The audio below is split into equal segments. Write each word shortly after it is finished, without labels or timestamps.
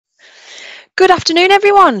Good afternoon,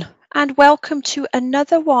 everyone, and welcome to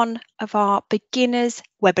another one of our beginners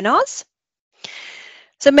webinars.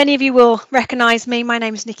 So many of you will recognise me. My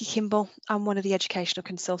name is Nikki Kimball. I'm one of the educational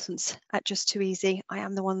consultants at Just2easy. I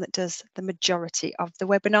am the one that does the majority of the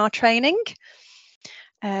webinar training.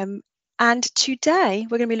 And today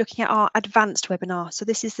we're going to be looking at our advanced webinar. So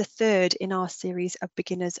this is the third in our series of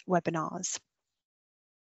beginners webinars.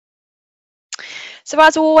 So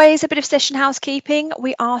as always, a bit of session housekeeping.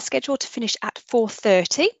 We are scheduled to finish at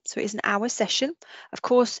 4:30, so it is an hour session. Of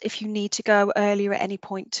course, if you need to go earlier at any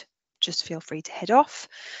point, just feel free to head off.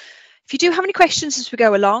 If you do have any questions as we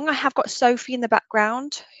go along, I have got Sophie in the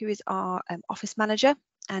background, who is our office manager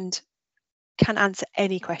and can answer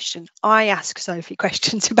any question. I ask Sophie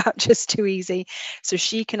questions about Just2easy, so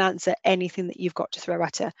she can answer anything that you've got to throw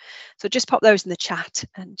at her. So just pop those in the chat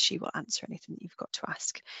and she will answer anything that you've got to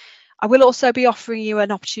ask. I will also be offering you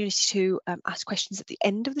an opportunity to ask questions at the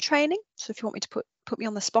end of the training. So if you want me to put me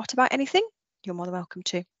on the spot about anything, you're more than welcome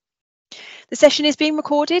to. The session is being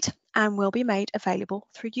recorded and will be made available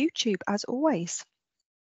through YouTube as always.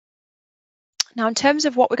 Now, in terms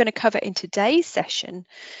of what we're going to cover in today's session,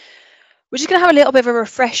 we're just going to have a little bit of a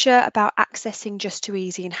refresher about accessing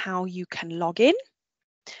Just2easy and how you can log in.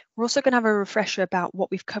 We're also going to have a refresher about what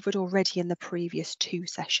we've covered already in the previous two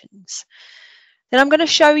sessions. Then I'm going to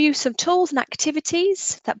show you some tools and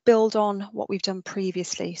activities that build on what we've done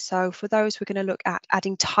previously. So for those, we're going to look at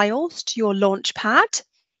adding tiles to your launchpad.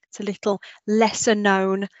 It's a little lesser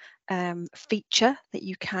known feature that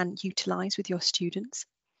you can utilise with your students.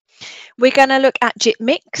 We're going to look at JIT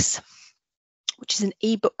Mix, which is an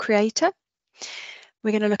eBook creator.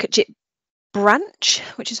 We're going to look at JIT Branch,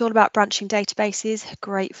 which is all about branching databases,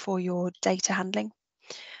 great for your data handling.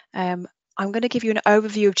 I'm going to give you an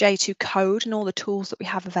overview of J2 Code and all the tools that we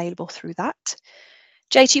have available through that.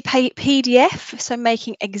 J2 PDF, so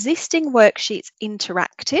making existing worksheets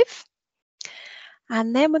interactive.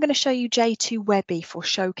 And then we're going to show you J2 Webby for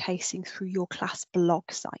showcasing through your class blog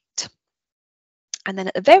site. And then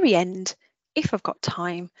at the very end, if I've got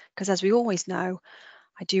time, because as we always know,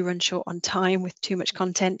 I do run short on time with too much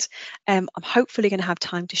content, I'm hopefully going to have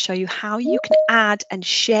time to show you how you can add and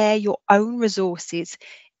share your own resources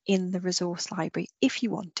in the resource library if you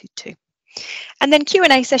wanted to. And then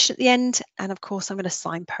Q&A session at the end, and of course I'm going to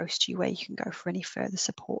signpost you where you can go for any further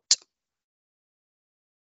support.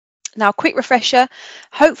 Now, a quick refresher,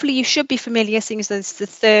 hopefully you should be familiar, seeing as this is the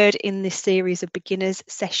third in this series of beginners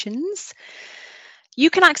sessions. You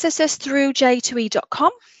can access us through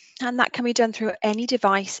j2e.com, and that can be done through any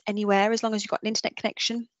device anywhere as long as you've got an internet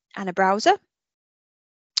connection and a browser.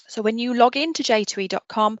 So when you log into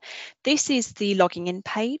j2e.com, this is the logging in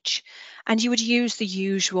page, and you would use the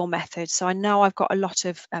usual method. So I know I've got a lot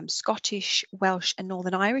of Scottish, Welsh and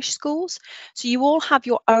Northern Irish schools. So you all have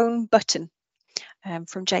your own button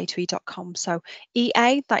from j2e.com. So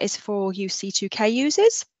EA, that is for you C2K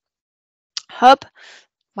users. Hub,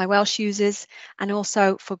 my Welsh users, and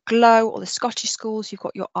also for Glow or the Scottish schools, you've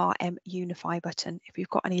got your RM Unify button. If you've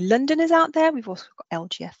got any Londoners out there, we've also got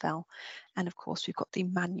LGFL, and of course we've got the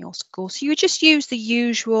manual school. So you just use the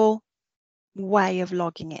usual way of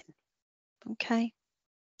logging in. Okay.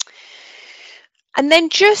 And then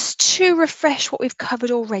just to refresh what we've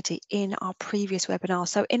covered already in our previous webinar.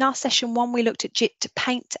 So in our session 1, we looked at JIT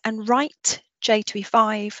Paint and Write,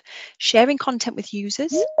 J2E5, sharing content with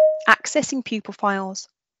users, accessing pupil files,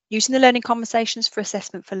 using the learning conversations for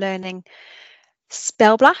assessment for learning,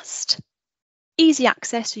 Spell Blast, easy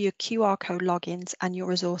access to your QR code logins and your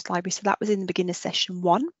resource library. So that was in the beginner session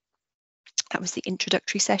 1. That was the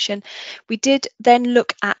introductory session. We did then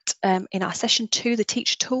look at, in our session 2, the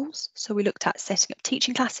teacher tools. So we looked at setting up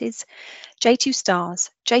teaching classes, J2 Stars,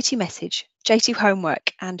 J2 Message, J2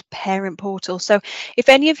 Homework and Parent Portal. So if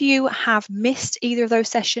any of you have missed either of those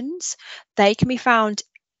sessions, they can be found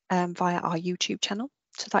via our YouTube channel.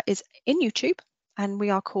 So that is in YouTube, and we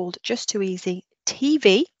are called Just2easy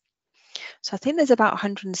TV. So I think there's about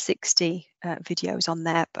 160 videos on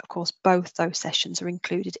there, but of course both those sessions are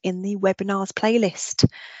included in the webinars playlist.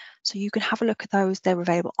 So you can have a look at those, they're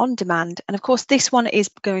available on demand. And of course this one is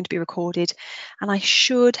going to be recorded, and I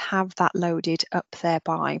should have that loaded up there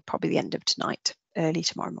by probably the end of tonight, early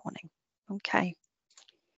tomorrow morning. Okay.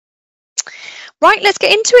 Right, let's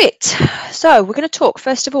get into it. So we're going to talk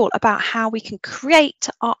first of all about how we can create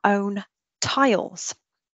our own tiles.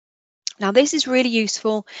 Now, this is really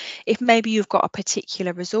useful if maybe you've got a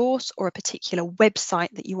particular resource or a particular website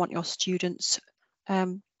that you want your students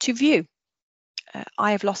to view.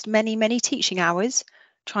 I have lost many teaching hours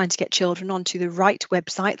trying to get children onto the right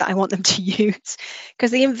website that I want them to use,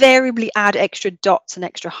 because they invariably add extra dots and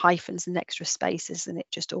extra hyphens and extra spaces, and it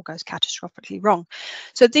just all goes catastrophically wrong.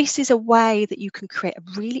 So this is a way that you can create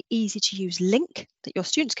a really easy to use link that your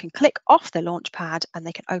students can click off their launchpad and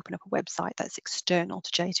they can open up a website that's external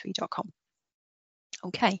to j2e.com.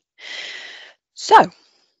 Okay, so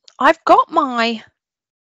I've got my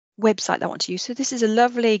website that I want to use. So this is a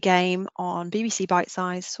lovely game on BBC Bite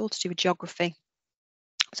Size. It's all to do with geography.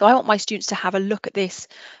 So I want my students to have a look at this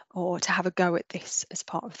or to have a go at this as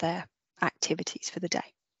part of their activities for the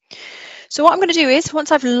day. So what I'm going to do is,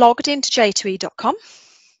 once I've logged into j2e.com,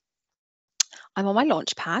 I'm on my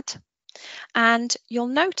launchpad, and you'll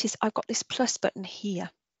notice I've got this plus button here.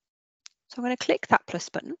 So I'm going to click that plus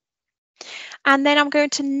button, and then I'm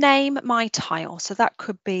going to name my tile. So that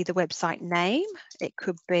could be the website name. It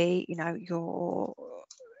could be, you know,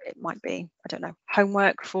 it might be, I don't know,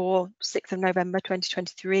 homework for 6th of November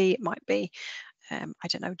 2023. It might be, I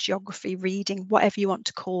don't know, geography, reading, whatever you want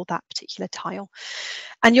to call that particular tile.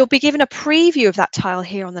 And you'll be given a preview of that tile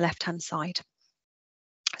here on the left-hand side.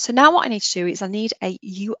 So now what I need to do is I need a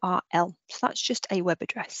URL. So that's just a web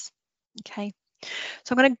address. Okay.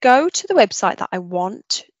 So I'm going to go to the website that I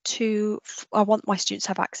want my students to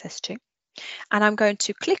have access to. And I'm going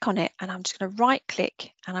to click on it, and I'm just going to right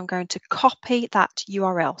click, and I'm going to copy that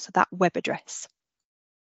URL, so that web address.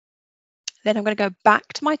 Then I'm going to go back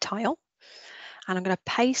to my tile, and I'm going to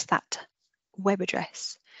paste that web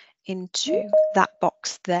address into that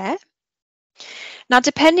box there. Now,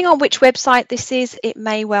 depending on which website this is, it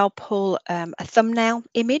may well pull a thumbnail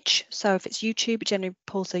image. So if it's YouTube, it generally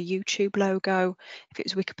pulls a YouTube logo. If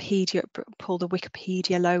it's Wikipedia, it will pull the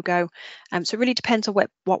Wikipedia logo. So it really depends on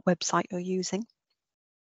what website you're using.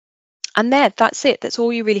 And that's it. That's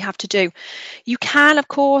all you really have to do. You can, of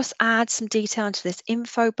course, add some detail into this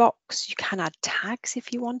info box. You can add tags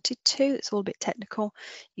if you wanted to. It's all a bit technical.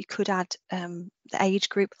 You could add the age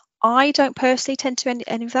group. I don't personally tend to do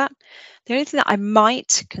any of that. The only thing that I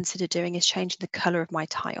might consider doing is changing the color of my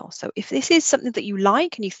tile. So if this is something that you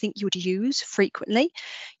like and you think you would use frequently,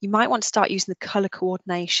 you might want to start using the color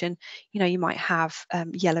coordination. You know, you might have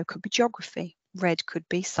yellow could be geography, red could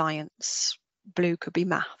be science, blue could be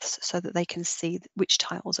maths, so that they can see which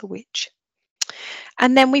tiles are which.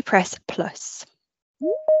 And then we press plus.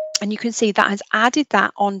 And you can see that has added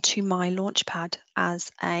that onto my launchpad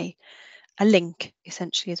as a link,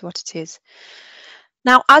 essentially, is what it is.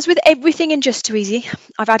 Now, as with everything in Just2easy,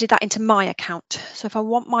 I've added that into my account. So if I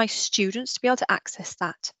want my students to be able to access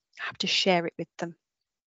that, I have to share it with them.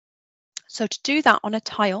 So to do that on a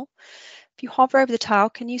tile, if you hover over the tile,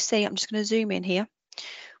 can you see, I'm just going to zoom in here.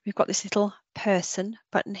 We've got this little person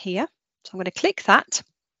button here. So I'm going to click that.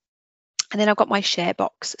 And then I've got my share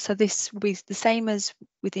box. So this will be the same as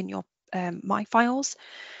within your My Files.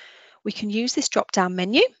 We can use this drop-down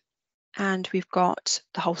menu. And we've got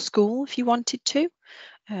the whole school if you wanted to.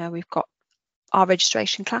 We've got our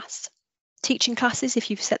registration class, teaching classes if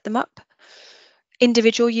you've set them up,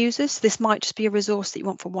 individual users. This might just be a resource that you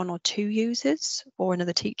want for 1 or 2 users or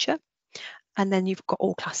another teacher. And then you've got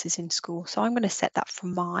all classes in school. So I'm going to set that for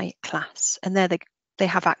my class, and they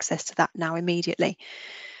have access to that now immediately.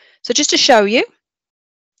 So just to show you,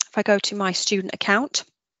 if I go to my student account,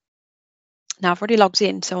 now I've already logged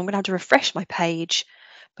in, so I'm going to have to refresh my page.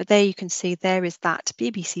 But there you can see there is that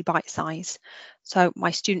BBC Bite Size. So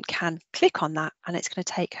my student can click on that, and it's going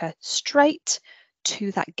to take her straight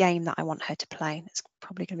to that game that I want her to play. It's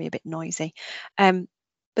probably going to be a bit noisy.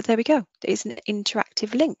 But there we go. It's an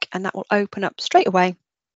interactive link, and that will open up straight away,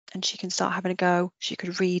 and she can start having a go. She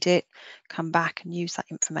could read it, come back and use that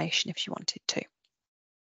information if she wanted to.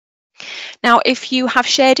 Now, if you have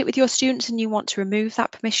shared it with your students and you want to remove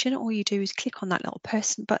that permission, all you do is click on that little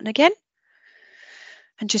person button again,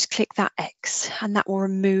 and just click that X, and that will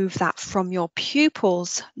remove that from your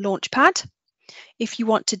pupil's launchpad. If you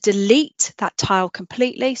want to delete that tile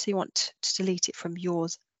completely, so you want to delete it from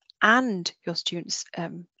yours and your student's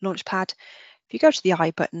launchpad, if you go to the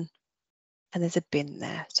I button, and there's a bin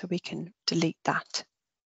there, so we can delete that.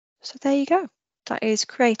 So there you go. That is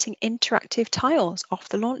creating interactive tiles off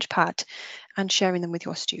the launchpad and sharing them with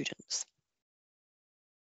your students.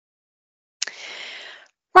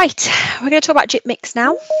 Right, we're going to talk about JIT Mix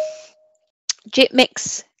now. JIT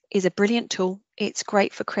Mix is a brilliant tool. It's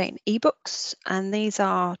great for creating ebooks, and these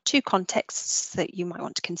are 2 contexts that you might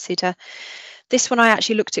want to consider. This one I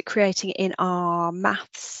actually looked at creating in our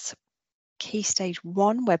Maths Key Stage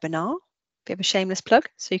 1 webinar. Bit of a shameless plug,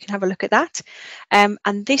 so you can have a look at that.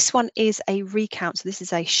 And this one is a recount. So this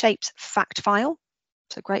is a shapes fact file.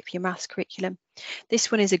 So great for your maths curriculum. This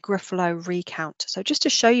one is a Gruffalo recount. So just to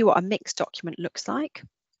show you what a mixed document looks like.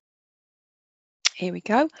 Here we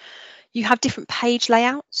go. You have different page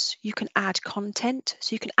layouts. You can add content.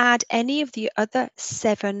 So you can add any of the other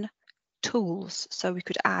 7 tools. So we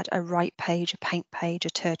could add a write page, a paint page, a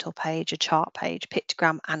turtle page, a chart page,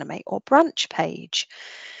 pictogram, animate, or branch page.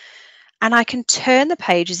 And I can turn the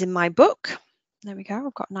pages in my book. There we go.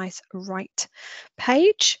 I've got a nice write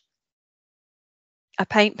page, a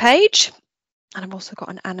paint page, and I've also got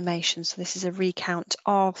an animation. So this is a recount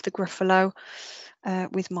of the Gruffalo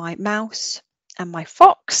with my mouse and my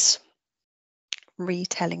fox,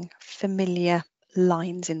 retelling familiar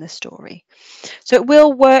lines in the story. So it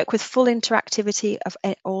will work with full interactivity of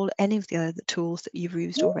any of the other tools that you've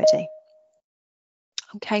used already.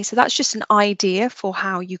 Okay, so that's just an idea for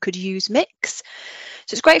how you could use Mix.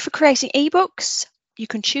 So it's great for creating ebooks. You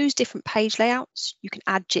can choose different page layouts. You can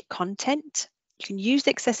add JIT content. You can use the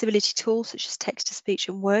accessibility tools such as text-to-speech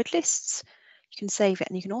and word lists. You can save it,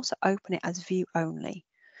 and you can also open it as view only.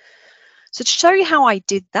 So to show you how I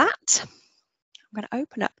did that, I'm going to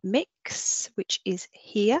open up Mix, which is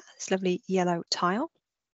here, this lovely yellow tile.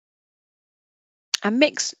 And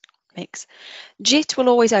Mix, JIT will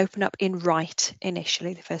always open up in Write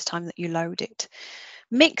initially, the first time that you load it.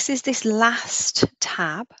 Mix is this last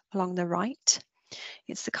tab along the right.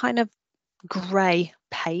 It's the kind of grey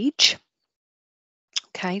page.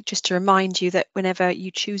 Okay, just to remind you that whenever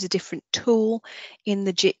you choose a different tool in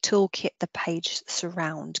the JIT toolkit, the page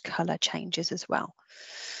surround colour changes as well.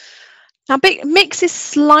 Now, Mix is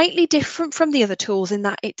slightly different from the other tools in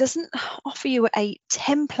that it doesn't offer you a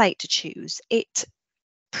template to choose. It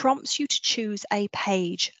prompts you to choose a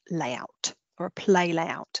page layout or a play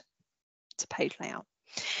layout. It's a page layout.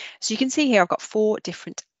 So you can see here I've got 4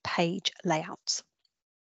 different page layouts.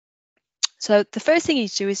 So the first thing you need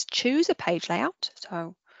to do is choose a page layout.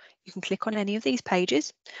 So you can click on any of these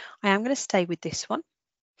pages. I am going to stay with this one.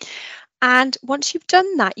 And once you've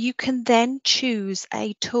done that, you can then choose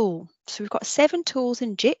a tool. So we've got 7 tools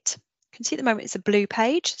in JIT. You can see at the moment it's a blue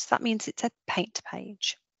page, so that means it's a paint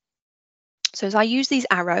page. So as I use these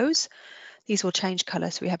arrows, these will change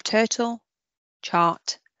colour. So we have turtle,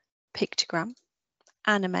 chart, pictogram,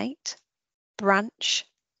 animate, branch,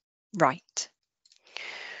 write.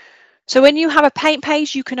 So when you have a paint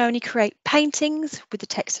page, you can only create paintings with the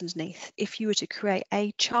text underneath. If you were to create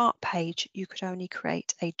a chart page, you could only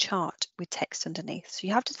create a chart with text underneath. So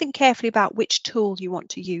you have to think carefully about which tool you want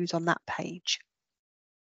to use on that page.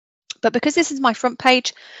 But because this is my front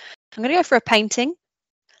page, I'm going to go for a painting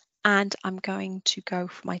and I'm going to go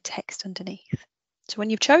for my text underneath. So when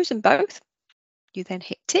you've chosen both, you then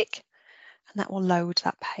hit tick and that will load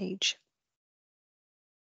that page.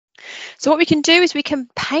 So what we can do is we can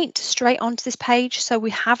paint straight onto this page. So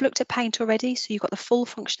we have looked at paint already. So you've got the full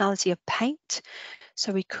functionality of paint.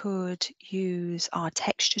 So we could use our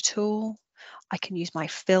texture tool. I can use my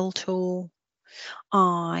fill tool.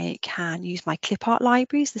 I can use my clip art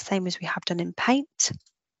libraries, the same as we have done in paint.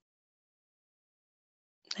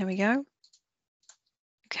 There we go.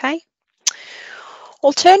 Okay.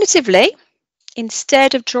 Alternatively,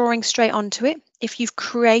 instead of drawing straight onto it, if you've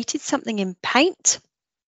created something in paint,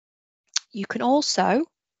 you can also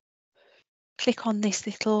click on this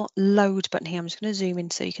little load button here. I'm just going to zoom in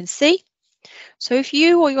so you can see. So if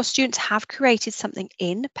you or your students have created something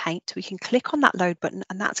in Paint, we can click on that load button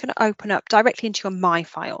and that's going to open up directly into your My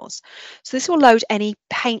Files. So this will load any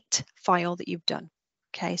Paint file that you've done.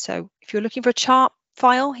 Okay, so if you're looking for a chart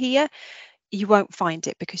file here, you won't find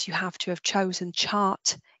it because you have to have chosen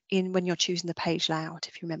chart in when you're choosing the page layout,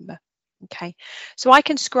 if you remember. Okay, so I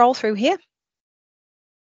can scroll through here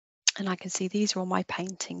and I can see these are all my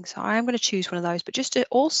paintings. So I'm going to choose one of those, but just to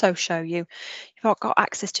also show you, you've got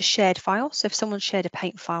access to shared files. So if someone shared a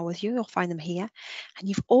paint file with you, you'll find them here. And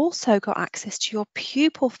you've also got access to your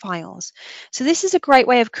pupil files. So this is a great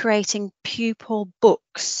way of creating pupil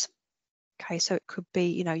books. Okay, so it could be,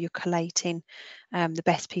 you know, you're collating the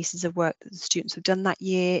best pieces of work that the students have done that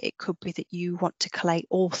year. It could be that you want to collate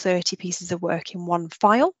all 30 pieces of work in one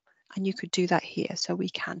file. And you could do that here. So we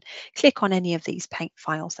can click on any of these paint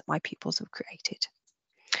files that my pupils have created.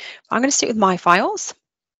 I'm going to stick with my files.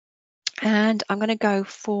 And I'm going to go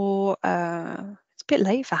for, it's a bit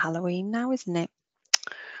late for Halloween now, isn't it?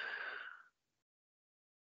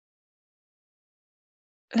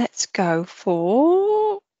 Let's go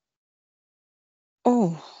for,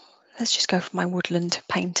 let's just go for my woodland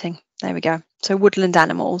painting. There we go. So woodland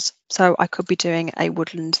animals. So I could be doing a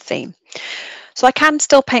woodland theme. So I can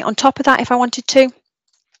still paint on top of that if I wanted to.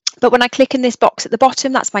 But when I click in this box at the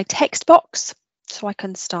bottom, that's my text box. So I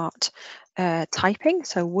can start typing.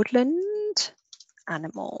 So woodland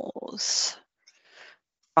animals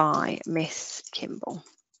by Miss Kimball.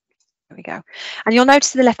 There we go. And you'll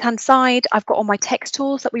notice on the left-hand side, I've got all my text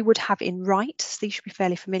tools that we would have in Write. So these should be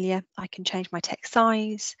fairly familiar. I can change my text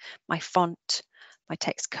size, my font, my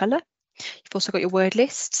text color. You've also got your word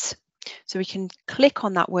lists. So we can click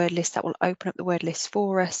on that word list. That will open up the word list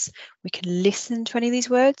for us. We can listen to any of these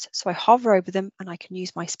words. So I hover over them and I can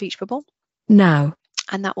use my speech bubble. Now.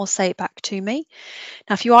 And that will say it back to me.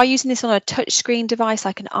 Now, if you are using this on a touchscreen device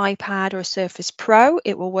like an iPad or a Surface Pro,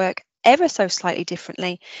 it will work ever so slightly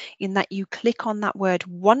differently in that you click on that word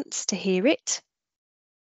once to hear it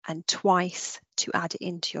and twice to add it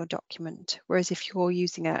into your document. Whereas if you're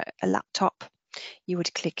using a laptop, you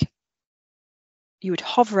would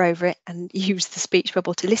hover over it and use the speech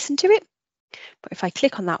bubble to listen to it. But if I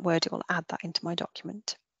click on that word, it will add that into my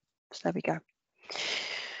document. So there we go.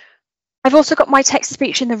 I've also got my text to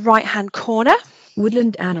speech in the right-hand corner.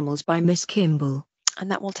 Woodland Animals by Miss Kimball. And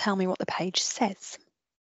that will tell me what the page says.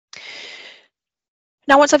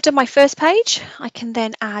 Now, once I've done my first page, I can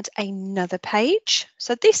then add another page.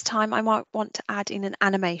 So this time I might want to add in an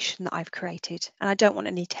animation that I've created, and I don't want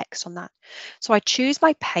any text on that. So I choose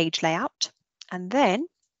my page layout, and then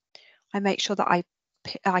I make sure that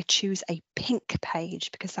I choose a pink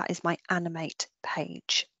page because that is my animate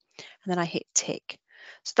page. And then I hit tick.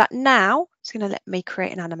 So that now is going to let me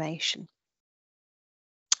create an animation.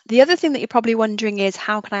 The other thing that you're probably wondering is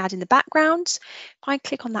how can I add in the backgrounds? If I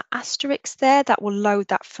click on that asterisk there, that will load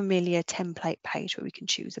that familiar template page where we can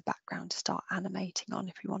choose a background to start animating on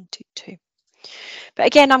if we wanted to. But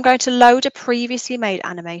again, I'm going to load a previously made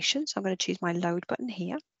animation. So I'm going to choose my load button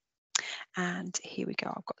here. And here we go.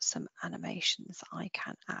 I've got some animations I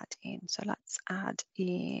can add in. So let's add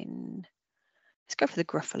in, let's go for the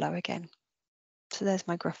Gruffalo again. So there's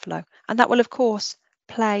my Gruffalo. And that will, of course,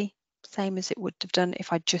 play same as it would have done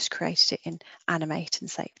if I just created it in Animate and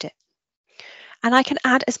saved it. And I can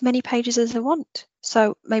add as many pages as I want.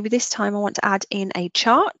 So maybe this time I want to add in a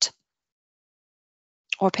chart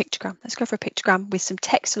or a pictogram. Let's go for a pictogram with some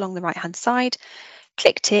text along the right-hand side.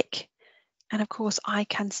 Click tick. And of course, I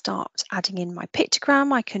can start adding in my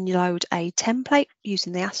pictogram. I can load a template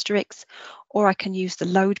using the asterisks, or I can use the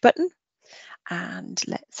load button. And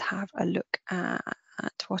let's have a look at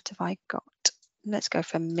what have I got. Let's go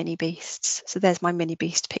for mini beasts. So there's my mini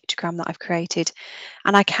beast pictogram that I've created.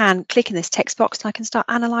 And I can click in this text box and I can start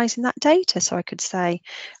analysing that data. So I could say,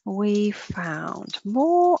 we found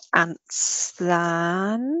more ants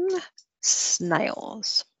than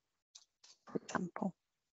snails, for example.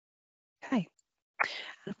 Okay.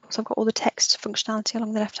 And of course, I've got all the text functionality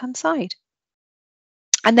along the left-hand side.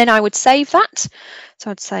 And then I would save that. So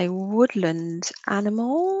I'd say woodland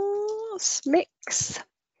animals mix.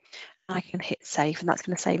 I can hit save, and that's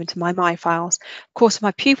going to save into my files. Of course, if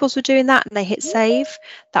my pupils were doing that and they hit save,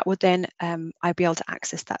 that would then I'd be able to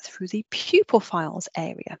access that through the pupil files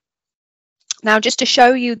area. Now, just to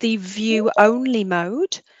show you the view only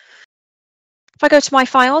mode, if I go to my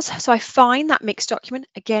files, so I find that mixed document.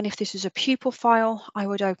 Again, if this was a pupil file, I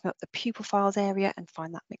would open up the pupil files area and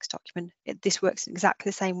find that mixed document. This works in exactly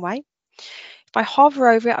the same way. If I hover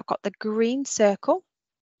over it, I've got the green circle.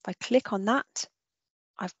 If I click on that,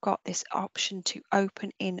 I've got this option to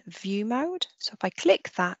open in view mode. So if I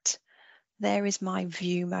click that, there is my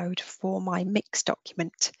view mode for my mixed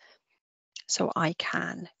document. So I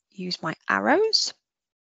can use my arrows.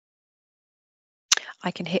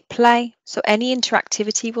 I can hit play. So any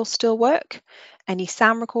interactivity will still work, any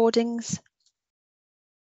sound recordings,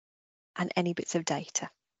 and any bits of data.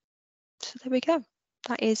 So there we go.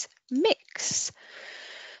 That is mix.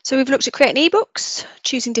 So we've looked at creating ebooks,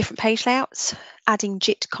 choosing different page layouts, adding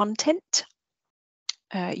JIT content,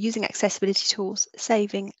 using accessibility tools,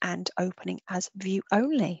 saving and opening as view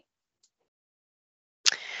only.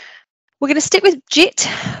 We're going to stick with JIT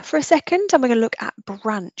for a second and we're going to look at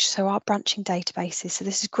branch, so our branching databases. So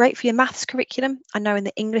this is great for your maths curriculum. I know in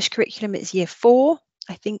the English curriculum it's year 4.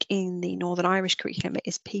 I think in the Northern Irish curriculum it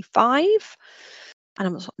is P5. And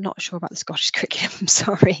I'm not sure about the Scottish curriculum, I'm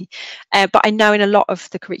sorry. But I know in a lot of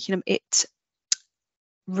the curriculum, it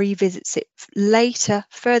revisits it later,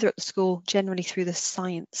 further up the school, generally through the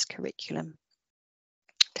science curriculum.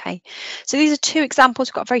 Okay, so these are 2 examples.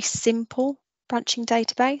 We've got a very simple branching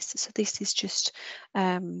database. So this is just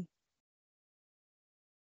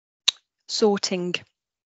sorting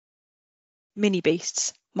mini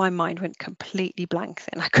beasts. My mind went completely blank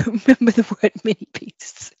then. I couldn't remember the word mini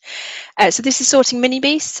beasts. So this is sorting mini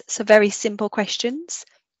beasts, so very simple questions.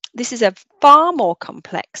 This is a far more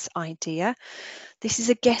complex idea. This is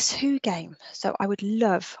a guess who game. So I would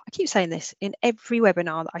love, I keep saying this in every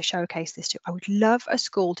webinar that I showcase this to, I would love a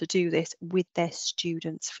school to do this with their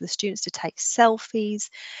students, for the students to take selfies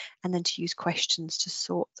and then to use questions to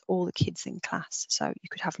sort all the kids in class. So you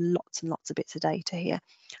could have lots and lots of bits of data here,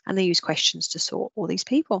 and they use questions to sort all these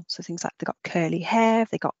people. So things like they've got curly hair,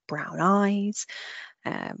 they've got brown eyes,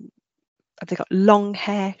 have they got long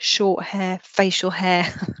hair, short hair, facial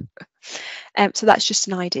hair. So that's just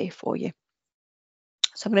an idea for you.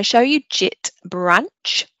 So I'm going to show you JIT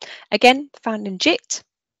Branch. Again, found in JIT,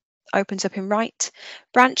 opens up in right.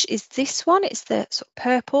 Branch is this one. It's the sort of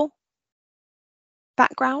purple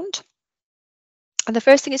background. And the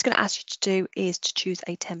first thing it's going to ask you to do is to choose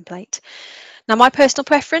a template. Now, my personal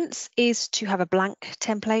preference is to have a blank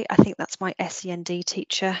template. I think that's my SEND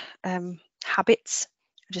teacher habits.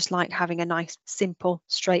 I just like having a nice, simple,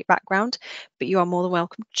 straight background, but you are more than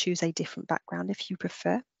welcome to choose a different background if you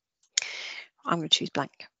prefer. I'm going to choose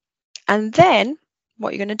blank. And then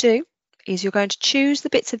what you're going to do is you're going to choose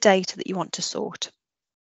the bits of data that you want to sort.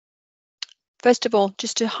 First of all,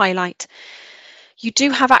 just to highlight, you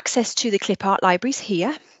do have access to the clip art libraries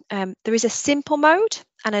here. There is a simple mode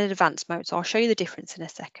and an advanced mode, so I'll show you the difference in a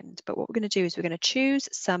second. But what we're going to do is we're going to choose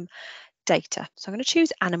some data. So I'm going to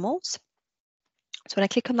choose animals. So when I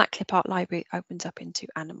click on that clip art library, it opens up into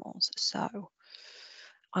animals. So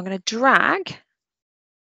I'm going to drag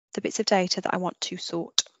the bits of data that I want to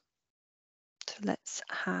sort. So let's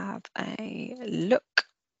have a look.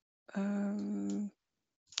 And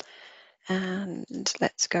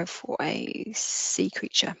let's go for a sea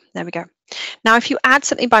creature. There we go. Now, if you add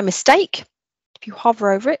something by mistake, if you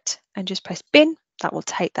hover over it and just press bin, that will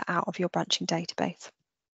take that out of your branching database.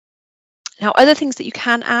 Now, other things that you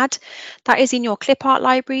can add, that is in your clip art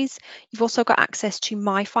libraries. You've also got access to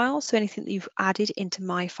My Files, so anything that you've added into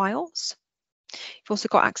My Files. You've also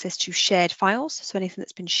got access to shared files, so anything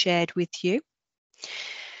that's been shared with you.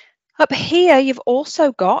 Up here, you've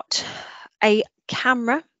also got a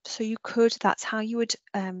camera. So you could, that's how you would,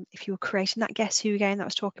 if you were creating that Guess Who game that I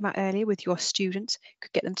was talking about earlier with your students, you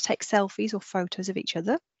could get them to take selfies or photos of each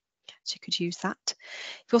other. So you could use that.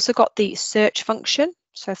 You've also got the search function.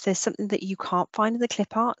 So if there's something that you can't find in the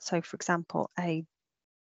clip art, so for example, a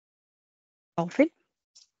dolphin,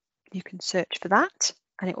 you can search for that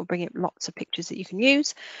and it will bring up lots of pictures that you can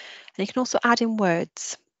use. And you can also add in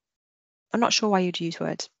words. I'm not sure why you'd use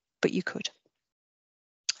words, but you could.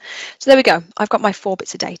 So there we go. I've got my 4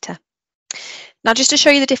 bits of data. Now, just to show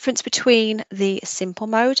you the difference between the simple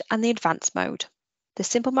mode and the advanced mode. The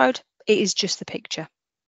simple mode, it is just the picture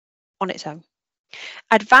on its own.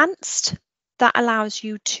 Advanced, that allows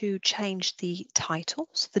you to change the title,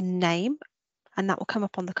 so the name, and that will come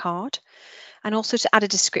up on the card, and also to add a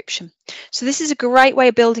description. So this is a great way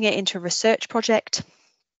of building it into a research project.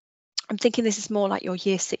 I'm thinking this is more like your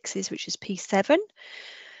year 6s, which is P7.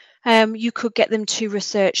 You could get them to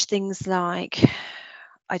research things like,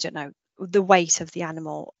 I don't know, the weight of the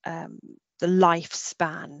animal, the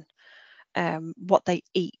lifespan, what they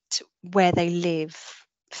eat, where they live,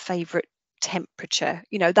 favourite temperature,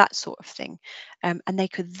 you know, that sort of thing. And they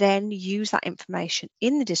could then use that information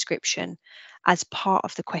in the description as part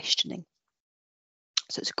of the questioning.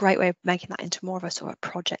 So it's a great way of making that into more of a sort of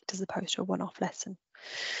project as opposed to a one-off lesson.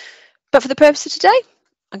 But for the purpose of today,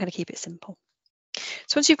 I'm going to keep it simple.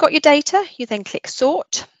 So once you've got your data, you then click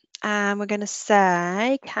sort, and we're going to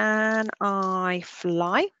say, can I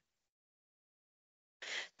fly?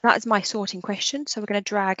 That is my sorting question. So we're going to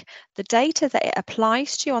drag the data that it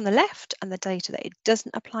applies to on the left and the data that it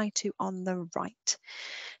doesn't apply to on the right.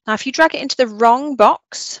 Now, if you drag it into the wrong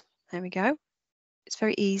box, there we go. It's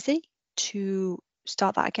very easy to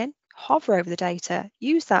start that again. Hover over the data,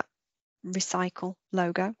 use that recycle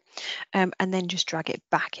logo, and then just drag it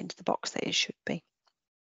back into the box that it should be.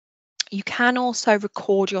 You can also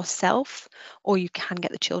record yourself, or you can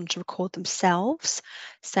get the children to record themselves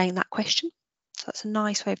saying that question. So that's a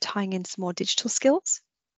nice way of tying in some more digital skills.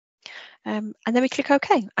 And then we click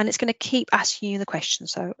OK, and it's going to keep asking you the question.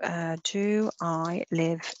 So do I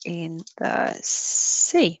live in the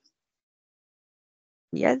sea?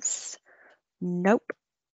 Yes, nope,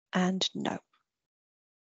 and no.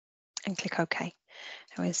 And click OK.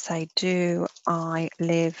 And we'll say, do I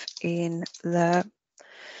live in the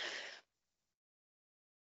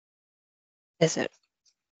desert?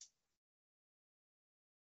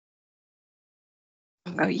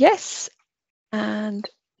 And go yes and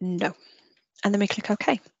no. And then we click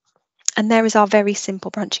OK. And there is our very simple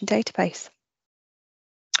branching database.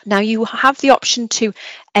 Now you have the option to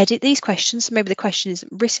edit these questions. So maybe the question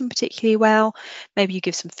isn't written particularly well. Maybe you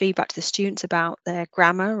give some feedback to the students about their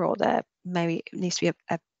grammar, or maybe it needs to be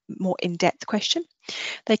a more in-depth question.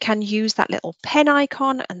 They can use that little pen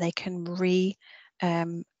icon and they can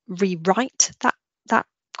rewrite that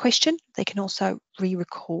question. They can also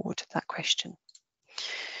re-record that question.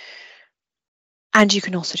 And you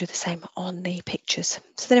can also do the same on the pictures.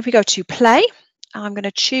 So then if we go to play, I'm going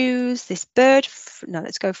to choose this bird. No,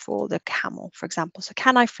 let's go for the camel, for example. So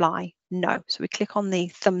can I fly? No. So we click on the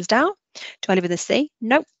thumbs down. Do I live in the sea?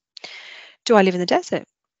 No. Do I live in the desert?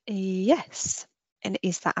 Yes. And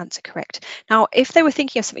is that answer correct? Now, if they were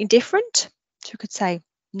thinking of something different, so you could say,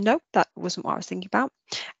 no, that wasn't what I was thinking about.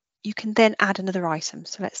 You can then add another item.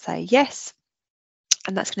 So let's say yes.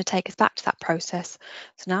 And that's going to take us back to that process.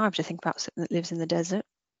 So now I have to think about something that lives in the desert.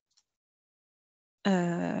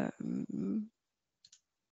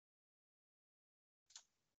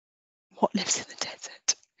 What lives in the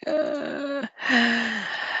desert?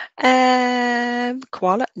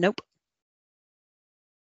 Koala? Nope.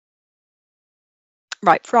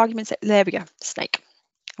 Right, for argument's sake, there we go, snake.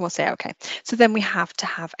 We'll say okay. So then we have to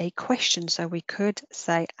have a question. So we could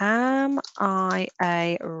say, am I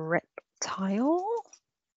a reptile?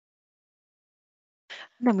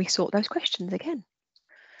 And then we sort those questions again.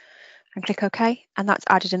 And click OK. And that's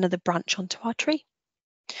added another branch onto our tree.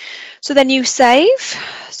 So then you save.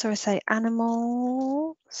 So I say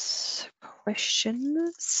animals,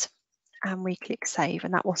 questions, and we click save.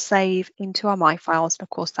 And that will save into our My Files. And of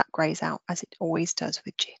course, that grays out as it always does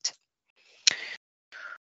with JIT.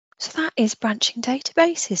 So that is branching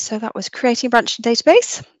databases. So that was creating a branching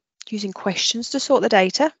database, using questions to sort the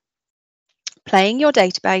data, playing your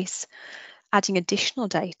database, adding additional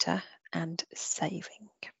data, and saving.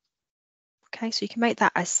 Okay, so you can make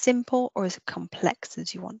that as simple or as complex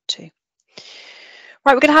as you want to.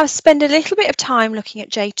 Right, we're going to spend a little bit of time looking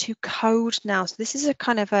at J2 code now. So this is a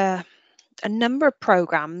kind of a number of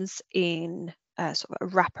programs in sort of a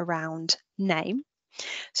wraparound name.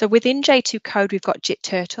 So within J2 code, we've got JIT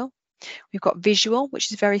Turtle, we've got Visual, which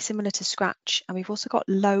is very similar to Scratch, and we've also got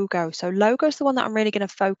Logo. So Logo is the one that I'm really going to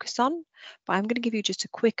focus on, but I'm going to give you just a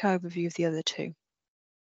quick overview of the other two.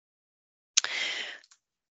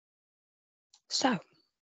 So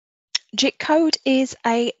JIT code is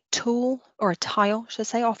a tool, or a tile, should I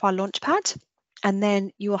say, off our launchpad, and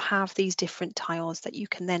then you will have these different tiles that you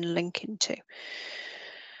can then link into.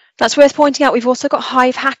 That's worth pointing out. We've also got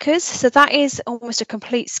Hive Hackers. So that is almost a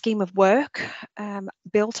complete scheme of work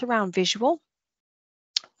built around Visual.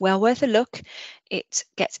 Well worth a look. It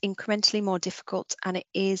gets incrementally more difficult and it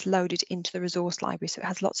is loaded into the resource library. So it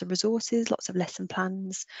has lots of resources, lots of lesson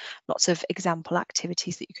plans, lots of example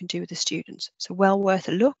activities that you can do with the students. So well worth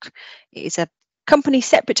a look. It is a company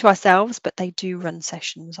separate to ourselves, but they do run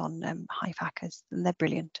sessions on Hive Hackers and they're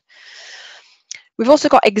brilliant. We've also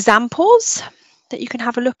got examples that you can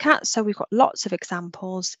have a look at. So we've got lots of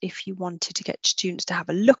examples if you wanted to get students to have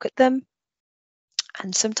a look at them.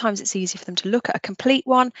 And sometimes it's easy for them to look at a complete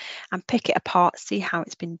one and pick it apart, see how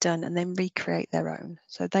it's been done, and then recreate their own.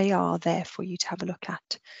 So they are there for you to have a look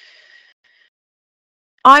at.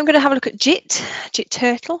 I'm going to have a look at JIT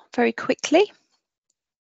Turtle very quickly.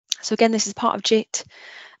 So again, this is part of JIT.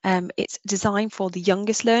 It's designed for the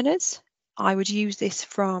youngest learners. I would use this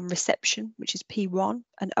from reception, which is P1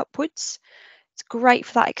 and upwards. It's great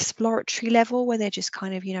for that exploratory level where they're just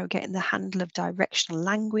kind of, getting the handle of directional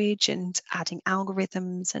language and adding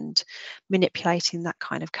algorithms and manipulating that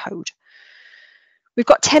kind of code. We've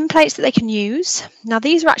got templates that they can use. Now,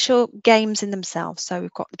 these are actual games in themselves. So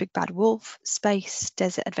we've got the Big Bad Wolf, Space,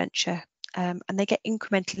 Desert Adventure, and they get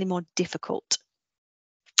incrementally more difficult.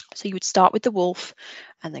 So you would start with the wolf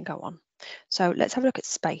and then go on. So let's have a look at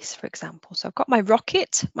Space, for example. So I've got my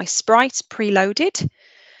rocket, my sprite preloaded.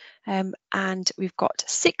 And we've got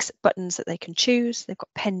 6 buttons that they can choose. They've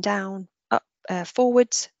got pen down, up,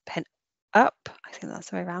 forwards, pen up, I think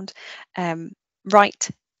that's the way around, right,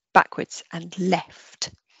 backwards and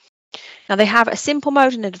left. Now they have a simple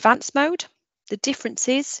mode and an advanced mode. The difference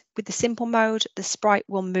is with the simple mode, the sprite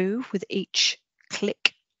will move with each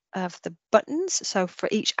click of the buttons. So for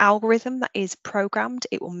each algorithm that is programmed,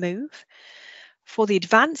 it will move. For the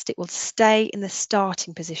advanced, it will stay in the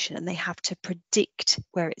starting position and they have to predict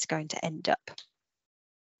where it's going to end up.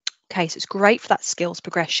 Okay, so it's great for that skills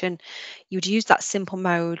progression. You would use that simple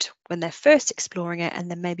mode when they're first exploring it and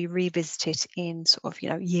then maybe revisit it in sort of,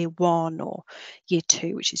 year 1 or year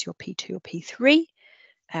 2, which is your P2 or P3,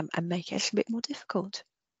 and make it a little bit more difficult.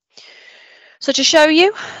 So to show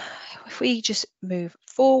you, if we just move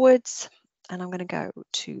forwards, and I'm going to go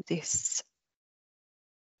to this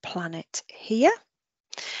planet here.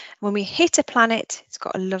 When we hit a planet, it's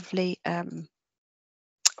got a lovely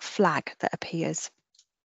flag that appears.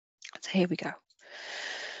 So here we go.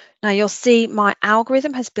 Now you'll see my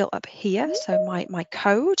algorithm has built up here, so my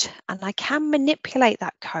code, and I can manipulate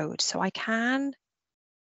that code. So I can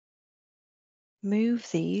move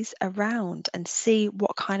these around and see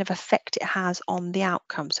what kind of effect it has on the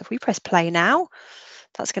outcome. So if we press play now,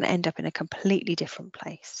 that's going to end up in a completely different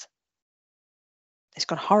place. It's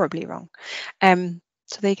gone horribly wrong.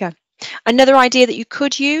 So there you go. Another idea that you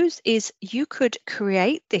could use is you could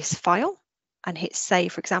create this file and hit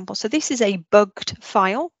save, for example. So this is a bugged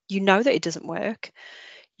file. You know that it doesn't work.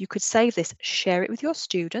 You could save this, share it with your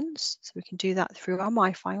students. So we can do that through our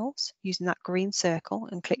My Files using that green circle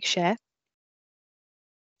and click share.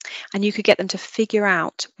 And you could get them to figure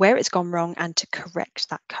out where it's gone wrong and to correct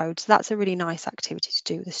that code. So that's a really nice activity to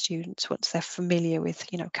do with the students once they're familiar with,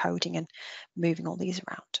 coding and moving all these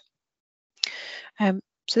around.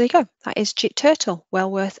 So there you go. That is JIT Turtle.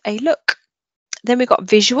 Well worth a look. Then we've got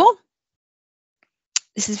visual.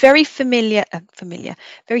 This is very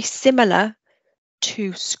very similar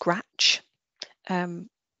to Scratch.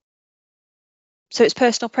 So it's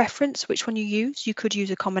personal preference, which one you use. You could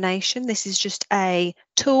use a combination. This is just a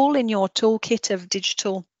tool in your toolkit of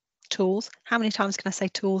digital tools. How many times can I say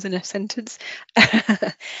tools in a sentence?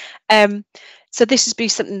 So this would be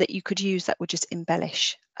something that you could use that would just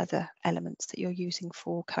embellish other elements that you're using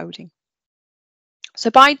for coding. So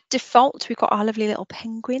by default, we've got our lovely little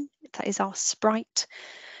penguin. That is our sprite,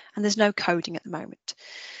 and there's no coding at the moment.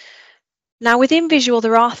 Now within visual,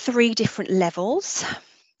 there are 3 different levels.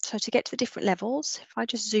 So to get to the different levels, if I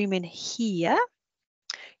just zoom in here,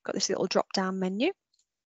 got this little drop down menu,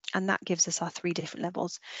 and that gives us our 3 different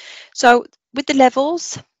levels. So with the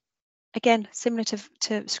levels, again, similar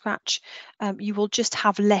to Scratch, you will just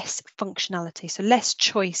have less functionality, so less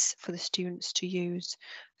choice for the students to use,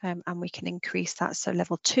 and we can increase that. So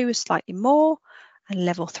level 2 is slightly more, and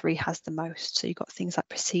level 3 has the most. So you've got things like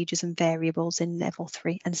procedures and variables in level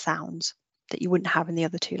 3 and sounds that you wouldn't have in the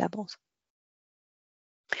other 2 levels.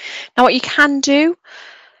 Now what you can do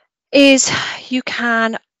is you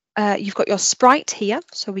can, you've got your sprite here,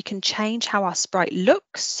 so we can change how our sprite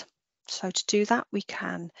looks. So to do that, we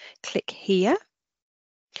can click here,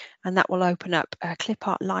 and that will open up a clip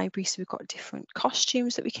art library. So we've got different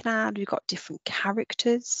costumes that we can add. We've got different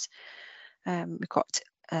characters. We've got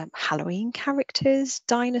Halloween characters,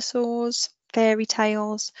 dinosaurs, fairy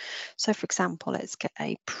tales. So for example, let's get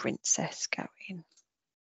a princess going.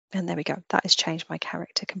 And there we go. That has changed my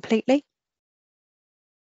character completely.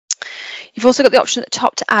 You've also got the option at the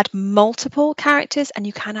top to add multiple characters, and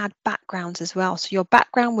you can add backgrounds as well. So your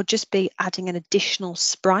background would just be adding an additional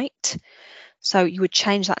sprite. So you would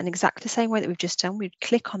change that in exactly the same way that we've just done. We'd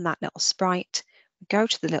click on that little sprite, go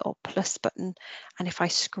to the little plus button, and if I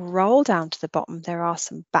scroll down to the bottom, there are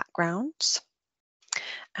some backgrounds.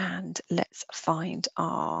 And let's find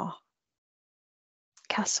our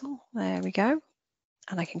castle. There we go.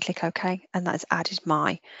 And I can click OK, and that has added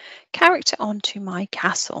my character onto my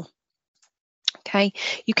castle. Okay,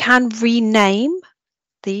 you can rename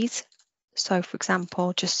these. So for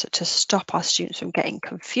example, just to stop our students from getting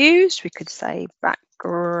confused, we could say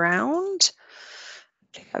background.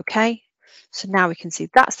 Click OK. So now we can see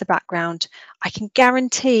that's the background. I can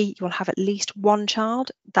guarantee you'll have at least one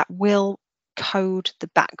child that will code the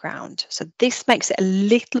background. So this makes it a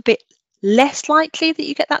little bit less likely that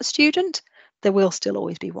you get that student. There will still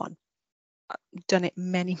always be one. I've done it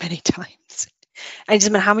many, many times. And it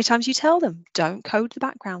doesn't matter how many times you tell them, don't code the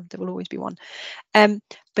background, there will always be one.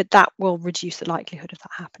 But that will reduce the likelihood of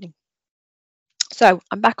that happening. So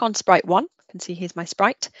I'm back on sprite 1. You can see here's my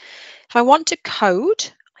sprite. If I want to code,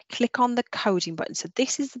 I click on the coding button. So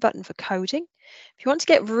this is the button for coding. If you want to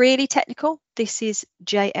get really technical, this is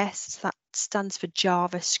JS. So that stands for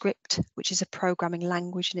JavaScript, which is a programming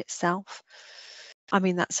language in itself. I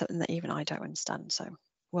mean, that's something that even I don't understand, so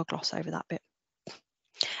we'll gloss over that bit.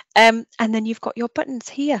 And then you've got your buttons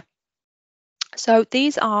here. So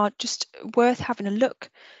these are just worth having a look.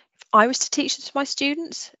 If I was to teach this to my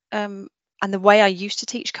students, and the way I used to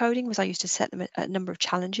teach coding was I used to set them a number of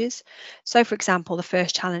challenges. So for example, the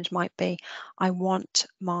first challenge might be, I want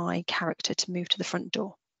my character to move to the front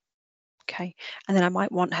door. Okay, and then I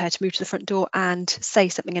might want her to move to the front door and say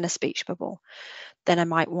something in a speech bubble. Then I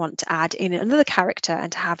might want to add in another character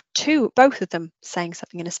and to have both of them saying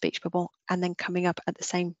something in a speech bubble and then coming up at the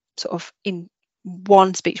same sort of in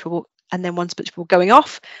one speech bubble, and then one speech bubble going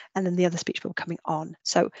off and then the other speech bubble coming on.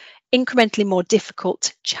 So incrementally more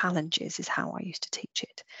difficult challenges is how I used to teach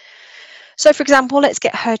it. So for example, let's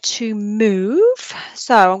get her to move.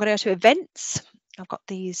 So I'm going to go to events, I've got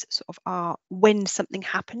these sort of are when something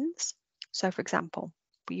happens. So for example,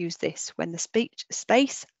 we use this when the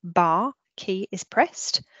space bar key is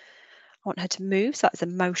pressed. I want her to move, so that's a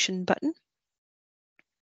motion button.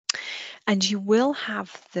 And you will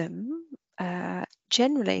have them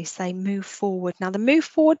generally say move forward. Now the move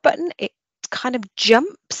forward button, it kind of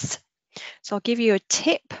jumps. So I'll give you a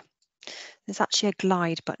tip. There's actually a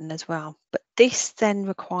glide button as well, but this then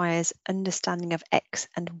requires understanding of X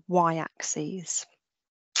and Y axes.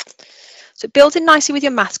 So it builds in nicely with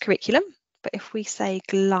your maths curriculum, but if we say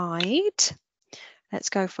glide, let's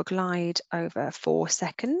go for glide over 4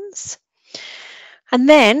 seconds. And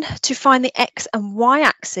then to find the X and Y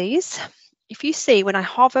axes, if you see when I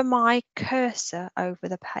hover my cursor over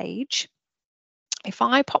the page, if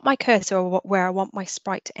I pop my cursor where I want my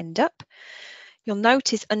sprite to end up, you'll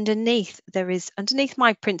notice underneath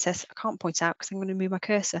my princess, I can't point out because I'm going to move my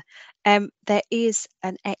cursor, there is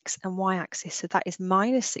an X and Y axis. So that is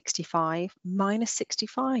 -65,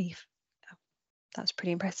 -65. Oh, that's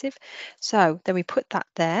pretty impressive. So then we put that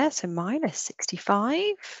there. So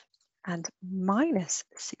 -65 and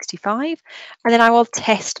 -65. And then I will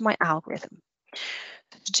test my algorithm.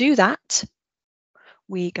 To do that,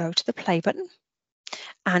 we go to the play button.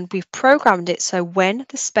 And we've programmed it so when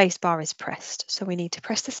the space bar is pressed, so we need to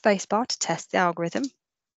press the space bar to test the algorithm.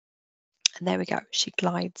 And there we go. She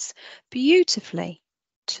glides beautifully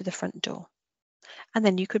to the front door. And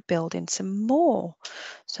then you could build in some more.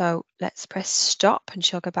 So let's press stop and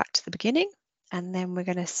she'll go back to the beginning. And then we're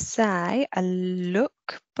going to say a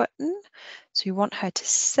look button. So you want her to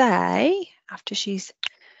say, after she's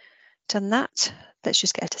done that, let's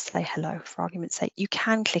just get her to say hello for argument's sake. You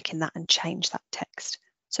can click in that and change that text.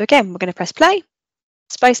 So again, we're going to press play,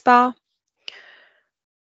 spacebar.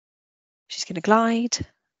 She's going to glide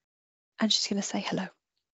and she's going to say hello.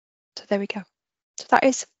 So there we go. So that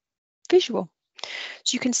is visual.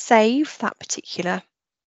 So you can save that particular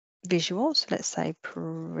visual. So let's say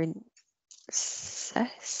princess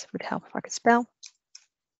would help if I could spell.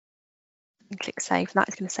 And click save. And that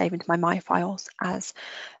is going to save into my files as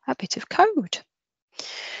a bit of code.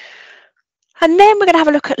 And then we're going to have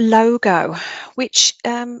a look at logo, which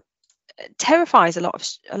terrifies a lot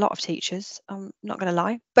of teachers. I'm not going to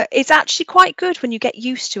lie, but it's actually quite good when you get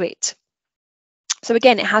used to it. So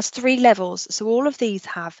again, it has 3 levels. So all of these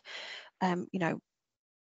have,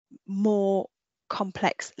 more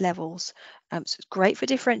complex levels. So it's great for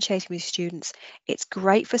differentiating with students. It's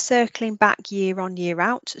great for circling back year on, year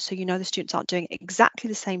out. So you know the students aren't doing exactly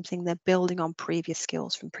the same thing. They're building on previous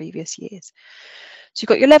skills from previous years. So you've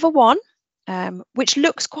got your level 1. Which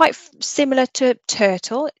looks quite similar to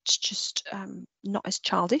Turtle. It's just not as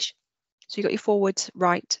childish. So you've got your forwards,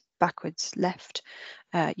 right, backwards, left,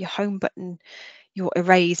 your home button, your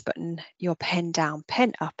erase button, your pen down,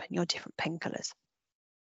 pen up, and your different pen colours.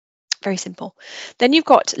 Very simple. Then you've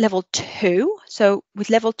got level 2. So with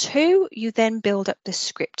level 2, you then build up the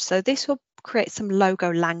script. So this will create some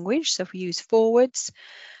logo language. So if we use forwards,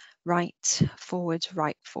 right, forwards,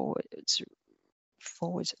 right, forwards,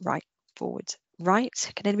 forwards, right, forwards,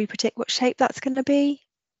 right. Can anybody predict what shape that's going to be?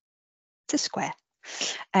 It's a square.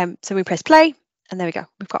 So we press play and there we go.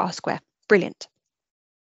 We've got our square. Brilliant.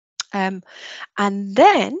 And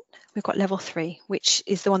then we've got level 3, which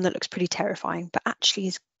is the one that looks pretty terrifying, but actually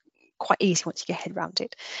is quite easy once you get your head around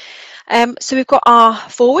it. So we've got our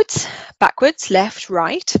forwards, backwards, left,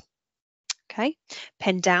 right. Okay.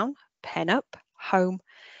 Pen down, pen up, home,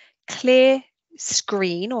 clear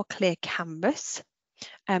screen or clear canvas.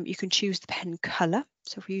 You can choose the pen colour.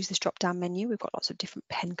 So if we use this drop-down menu, we've got lots of different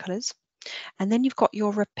pen colours. And then you've got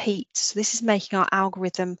your repeat. So this is making our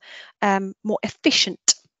algorithm more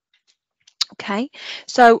efficient. Okay,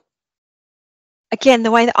 so again,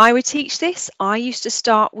 the way that I would teach this, I used to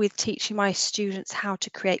start with teaching my students how to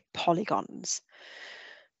create polygons.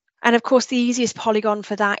 And of course, the easiest polygon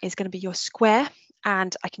for that is going to be your square.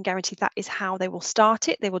 And I can guarantee that is how they will start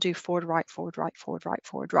it. They will do forward, right, forward, right, forward, right,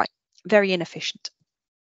 forward, right. Very inefficient.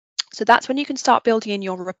 So that's when you can start building in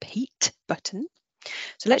your repeat button.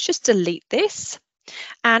 So let's just delete this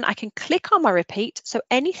and I can click on my repeat. So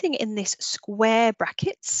anything in this square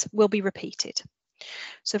brackets will be repeated.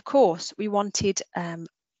 So of course we wanted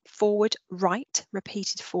forward, right,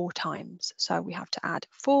 repeated 4 times. So we have to add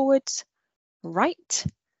forwards, right,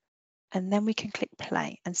 and then we can click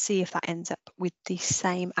play and see if that ends up with the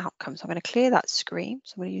same outcome. So I'm going to clear that screen.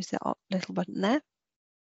 So I'm going to use that little button there.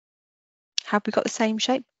 Have we got the same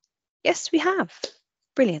shape? Yes, we have.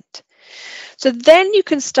 Brilliant. So then you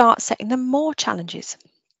can start setting them more challenges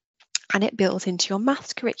and it builds into your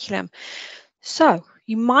maths curriculum. So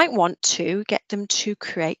you might want to get them to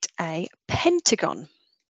create a pentagon.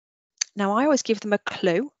 Now, I always give them a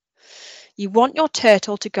clue. You want your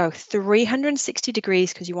turtle to go 360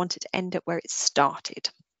 degrees because you want it to end up where it started.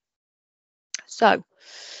 So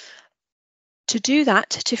to do that,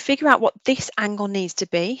 to figure out what this angle needs to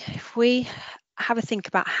be, if we have a think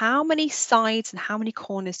about how many sides and how many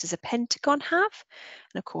corners does a pentagon have,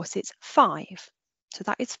 and of course it's 5. So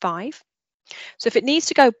that is 5. So if it needs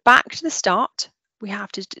to go back to the start, we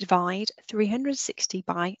have to divide 360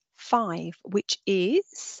 by 5, which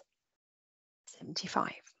is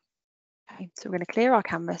 75. Okay, so we're going to clear our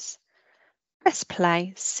canvas, press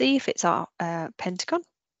play, see if it's our pentagon,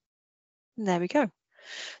 and there we go.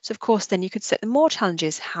 So of course then you could set them more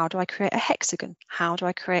challenges. How do I create a hexagon? How do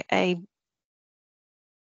I create a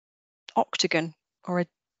octagon or a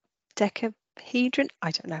decahedron?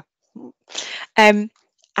 I don't know.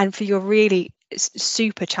 And for your really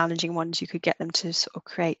super challenging ones, you could get them to sort of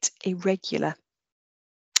create irregular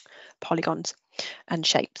polygons and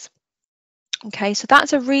shapes. Okay, so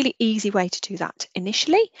that's a really easy way to do that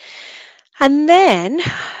initially. And then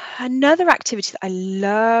another activity that I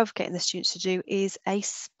love getting the students to do is a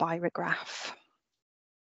spirograph.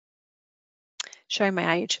 Showing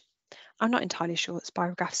my age. I'm not entirely sure that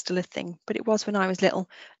spirograph's still a thing, but it was when I was little.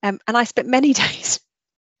 And I spent many days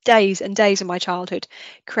and days of my childhood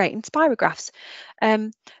creating spirographs.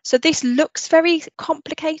 So this looks very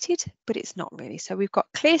complicated, but it's not really. So we've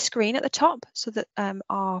got clear screen at the top so that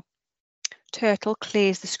our turtle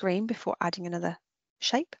clears the screen before adding another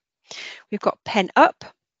shape. We've got pen up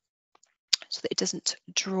so that it doesn't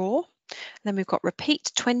draw. And then we've got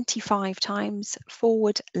repeat 25 times,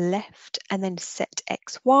 forward, left, and then set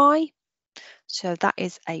X, Y. So that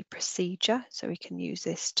is a procedure. So we can use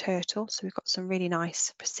this turtle. So we've got some really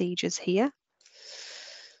nice procedures here.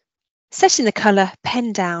 Setting the colour,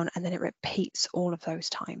 pen down, and then it repeats all of those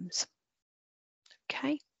times.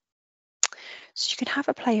 Okay. So you can have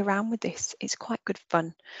a play around with this. It's quite good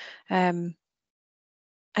fun.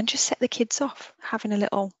 And just set the kids off having a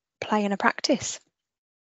little play and a practice.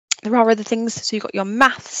 There are other things. So you've got your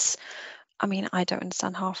maths. I mean, I don't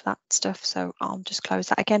understand half of that stuff, so I'll just close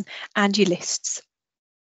that again. And your lists.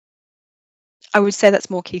 I would say that's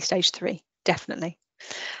more key stage 3, definitely.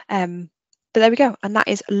 But there we go. And that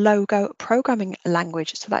is logo programming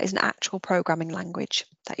language. So that is an actual programming language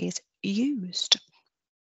that is used.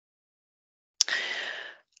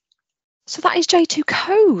 So that is J2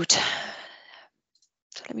 code.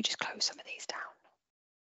 So let me just close some of these down.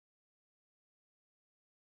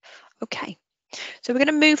 Okay, so we're going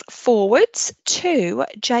to move forwards to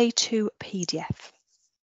J2 PDF.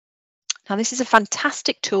 Now this is a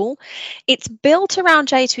fantastic tool. It's built around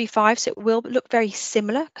J2E5, so it will look very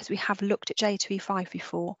similar because we have looked at J2E5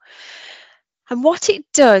 before. And what it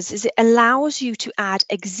does is it allows you to add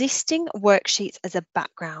existing worksheets as a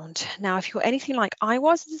background. Now, if you're anything like I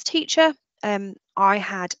was as a teacher, I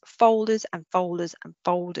had folders and folders and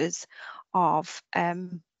folders of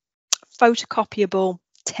photocopiable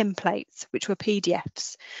templates, which were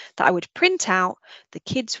PDFs that I would print out. The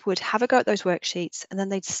kids would have a go at those worksheets and then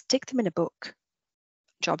they'd stick them in a book.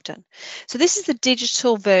 Job done. So this is the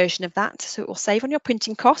digital version of that. So it will save on your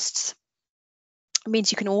printing costs. It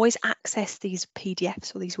means you can always access these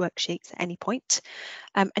PDFs or these worksheets at any point.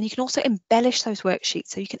 And you can also embellish those worksheets.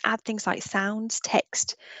 So you can add things like sounds,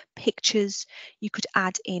 text, pictures. You could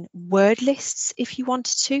add in word lists if you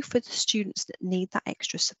wanted to for the students that need that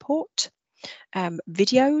extra support.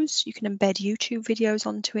 Videos, you can embed YouTube videos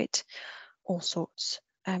onto it, all sorts.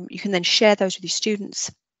 You can then share those with your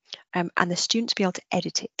students and the students be able to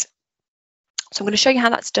edit it. So I'm going to show you how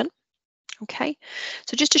that's done. Okay,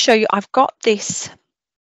 so just to show you, I've got this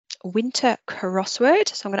winter crossword.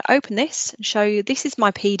 So I'm going to open this and show you, this is my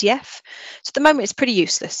PDF. So at the moment it's pretty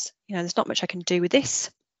useless. You know, there's not much I can do with this.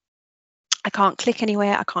 I can't click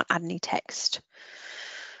anywhere. I can't add any text.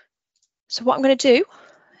 So what I'm going to do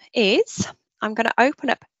is I'm going to open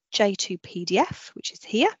up J2 PDF, which is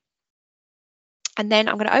here. And then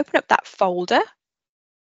I'm going to open up that folder.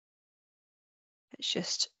 Let's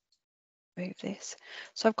just move this.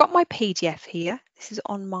 So I've got my PDF here. This is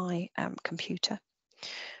on my computer,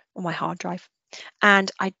 on my hard drive. And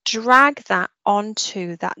I drag that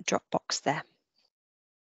onto that Dropbox there.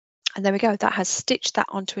 And there we go. That has stitched that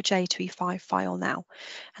onto a J2E5 file now.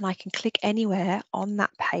 And I can click anywhere on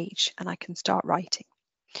that page and I can start writing.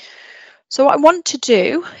 So what I want to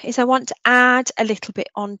do is I want to add a little bit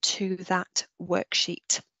onto that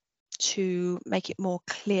worksheet to make it more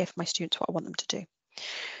clear for my students what I want them to do.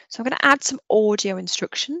 So I'm going to add some audio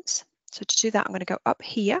instructions. So to do that, I'm going to go up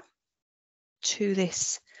here to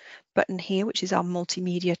this button here, which is our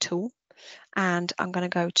multimedia tool. And I'm going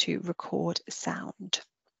to go to record sound.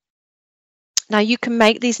 Now you can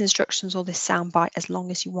make these instructions or this soundbite as long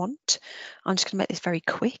as you want. I'm just going to make this very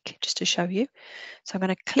quick just to show you. So I'm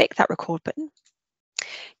going to click that record button.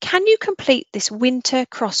 Can you complete this winter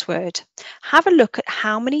crossword? Have a look at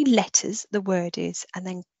how many letters the word is and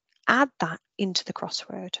then add that into the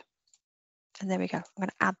crossword. And there we go. I'm going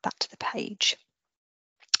to add that to the page.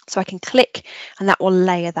 So I can click and that will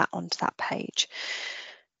layer that onto that page.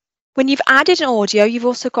 When you've added an audio, you've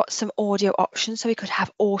also got some audio options. So we could have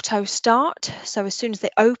auto start. So as soon as they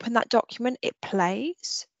open that document, it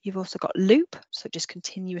plays. You've also got loop, so it just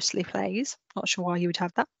continuously plays. Not sure why you would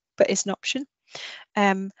have that, but it's an option.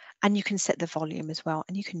 And you can set the volume as well,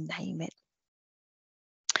 and you can name it.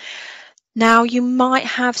 Now, you might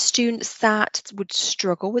have students that would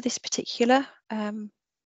struggle with this particular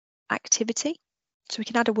activity. So we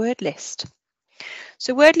can add a word list.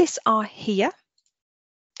 So word lists are here.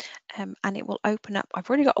 And it will open up. I've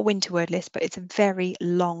already got a winter word list, but it's a very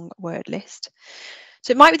long word list.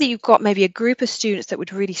 So it might be that you've got maybe a group of students that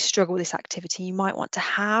would really struggle with this activity. You might want to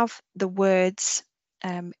have the words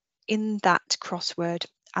in that crossword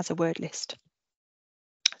as a word list.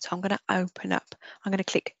 So I'm going to open up, I'm going to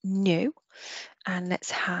click new, and let's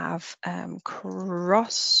have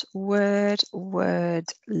crossword word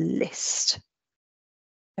list.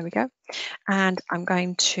 There we go. And I'm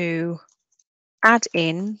going to add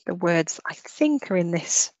in the words I think are in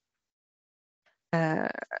this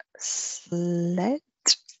sled,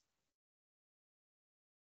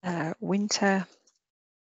 winter,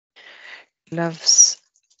 gloves,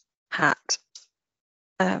 hat.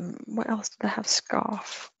 What else did I have?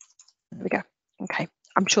 Scarf. There we go. Okay,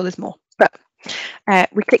 I'm sure there's more, but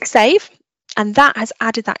we click save, and that has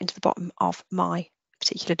added that into the bottom of my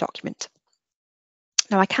particular document.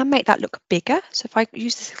 Now I can make that look bigger. So if I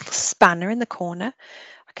use this little spanner in the corner,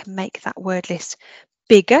 I can make that word list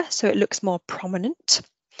bigger so it looks more prominent.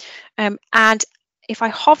 And if I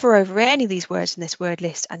hover over any of these words in this word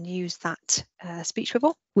list and use that speech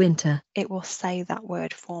bubble, winter, it will say that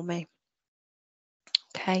word for me.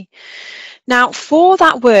 Okay. Now for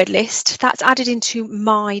that word list, that's added into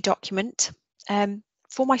my document.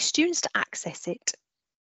 For my students to access it,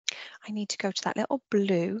 I need to go to that little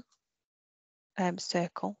blue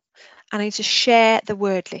circle, and I need to share the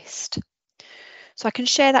word list. So I can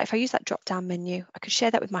share that if I use that drop down menu. I could share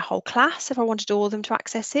that with my whole class if I wanted all of them to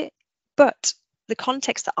access it. But the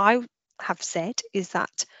context that I have said is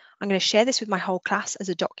that I'm going to share this with my whole class as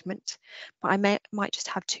a document, but I might just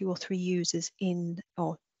have 2 or 3 users in,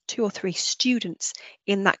 or 2 or 3 students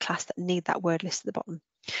in that class that need that word list at the bottom.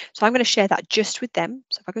 So I'm going to share that just with them.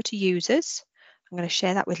 So if I go to users, I'm going to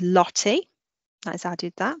share that with Lottie. That has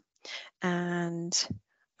added that. And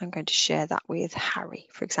I'm going to share that with Harry,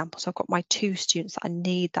 for example. So I've got my 2 students that I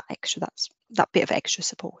need that extra, that bit of extra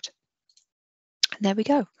support. And there we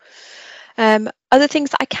go. Other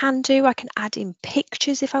things that I can do, I can add in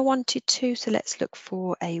pictures if I wanted to. So let's look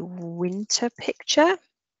for a winter picture.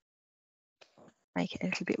 Make it a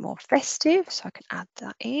little bit more festive. So I can add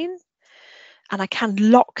that in. And I can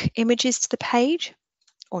lock images to the page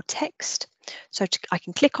or text. So I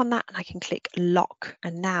can click on that and I can click lock,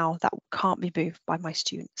 and now that can't be moved by my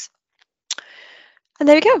students. And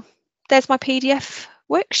there we go. There's my PDF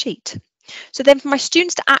worksheet. So then for my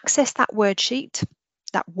students to access that worksheet,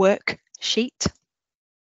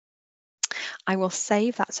 I will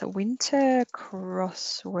save that. So winter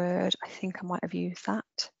crossword, I think I might have used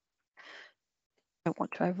that. I don't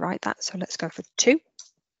want to overwrite that, so let's go for 2.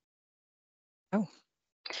 Oh,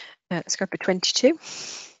 let's go for 22.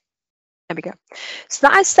 There we go. So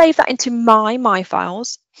that has saved that into my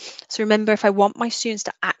files. So remember, if I want my students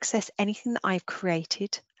to access anything that I've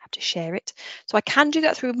created, I have to share it. So I can do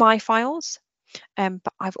that through my files,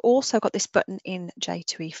 but I've also got this button in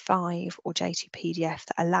J2E5 or J2 PDF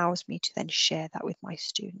that allows me to then share that with my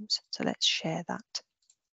students. So let's share that.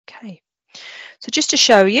 Okay. So just to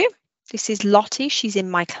show you, this is Lottie. She's in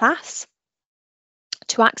my class.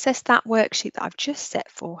 To access that worksheet that I've just set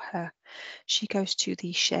for her, she goes to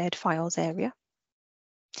the shared files area.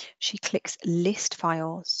 She clicks list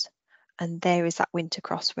files, and there is that winter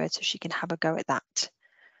crossword, so she can have a go at that.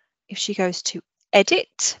 If she goes to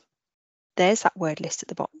edit, there's that word list at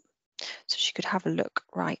the bottom. So she could have a look,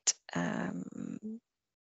 right? A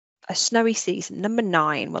snowy season, number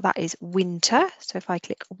 9. Well, that is winter. So if I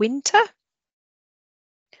click winter,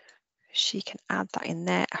 she can add that in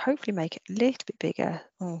there, hopefully make it a little bit bigger.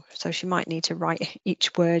 Oh, so she might need to write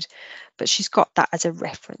each word, but she's got that as a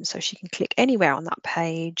reference. So she can click anywhere on that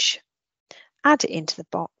page, add it into the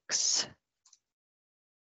box.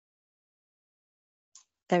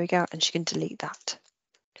 There we go. And she can delete that.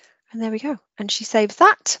 And there we go. And she saves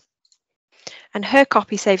that. and her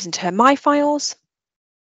copy saves into her My Files.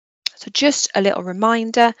 So just a little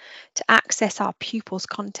reminder, to access our pupils'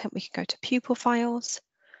 content, we can go to Pupil Files.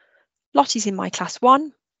 Lottie's in My Class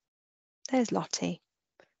 1. There's Lottie.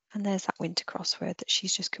 And there's that winter crossword that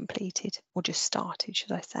she's just completed, or just started,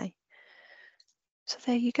 should I say. So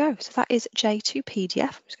there you go. So that is J2 PDF.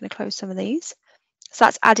 I'm just going to close some of these. So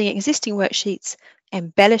that's adding existing worksheets,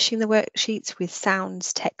 embellishing the worksheets with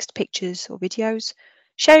sounds, text, pictures, or videos,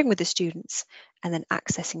 sharing with the students, and then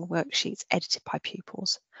accessing worksheets edited by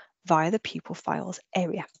pupils via the Pupil Files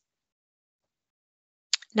area.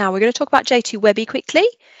 Now we're going to talk about J2 Webby quickly.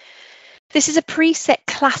 This is a preset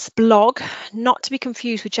class blog, not to be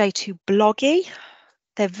confused with J2 Bloggy.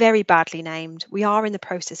 They're very badly named. We are in the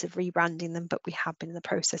process of rebranding them, but we have been in the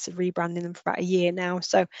process of rebranding them for about a year now,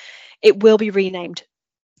 so it will be renamed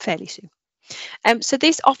fairly soon. So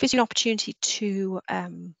this offers you an opportunity to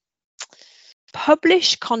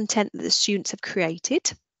publish content that the students have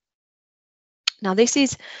created. Now this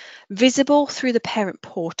is visible through the parent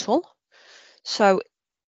portal. So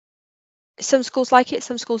some schools like it,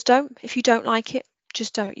 some schools don't. If you don't like it,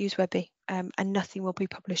 just don't use Webby, and nothing will be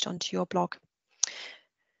published onto your blog.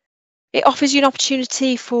 It offers you an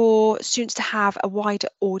opportunity for students to have a wider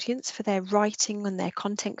audience for their writing and their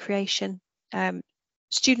content creation.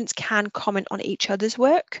 Students can comment on each other's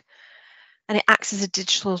work, and it acts as a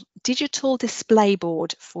digital display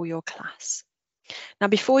board for your class. Now,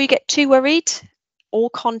 before you get too worried, all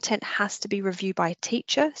content has to be reviewed by a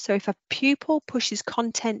teacher. So if a pupil pushes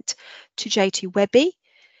content to J2 Webby,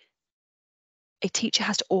 a teacher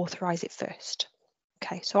has to authorize it first.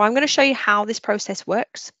 Okay, so I'm going to show you how this process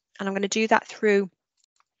works, and I'm going to do that through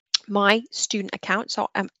my student account. So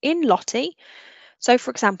I'm in Lottie. So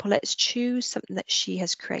for example, let's choose something that she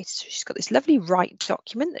has created. So she's got this lovely Write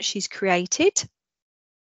document that she's created.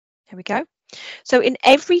 There we go. So in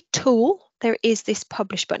every tool, there is this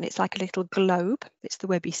publish button. It's like a little globe. It's the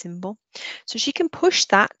Webby symbol. So she can push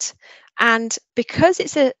that. And because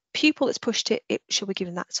it's a pupil that's pushed it, it shall be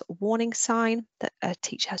given that sort of warning sign that a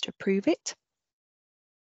teacher has to approve it.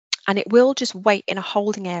 And it will just wait in a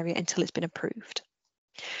holding area until it's been approved.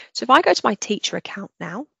 So if I go to my teacher account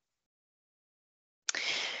now,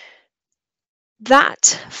 that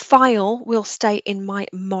file will stay in my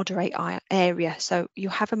moderate area. So you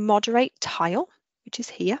have a moderate tile, which is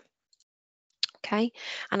here. Okay,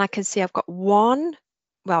 and I can see I've got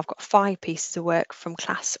I've got 5 pieces of work from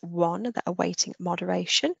class 1 that are waiting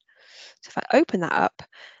moderation. So if I open that up,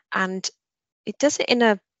 and it does it in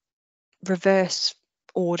a reverse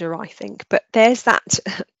order, I think, but there's that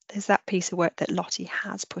there's that piece of work that Lottie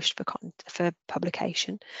has pushed for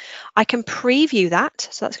publication. I can preview that,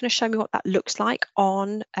 so that's going to show me what that looks like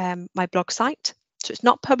on my blog site. So it's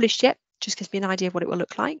not published yet, just gives me an idea of what it will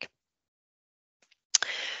look like.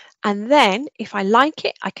 And then if I like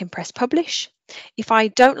it, I can press publish. If I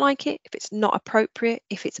don't like it, if it's not appropriate,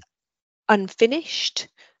 if it's unfinished,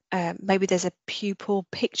 maybe there's a pupil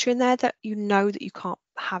picture in there that you know that you can't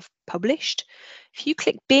have published. If you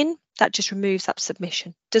click bin, that just removes that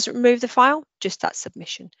submission. Doesn't remove the file, just that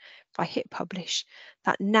submission. If I hit publish,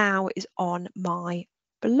 that now is on my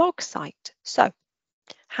blog site. So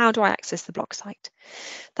how do I access the blog site?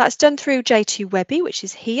 That's done through J2 Webby, which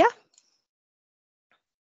is here.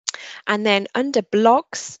 And then under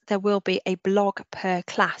blogs, there will be a blog per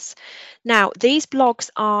class. Now, these blogs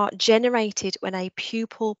are generated when a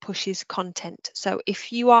pupil pushes content. So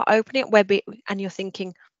if you are opening up Webby and you're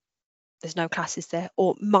thinking, there's no classes there,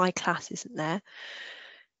 or my class isn't there,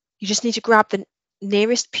 you just need to grab the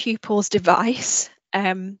nearest pupil's device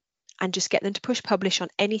and just get them to push publish on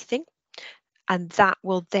anything. And that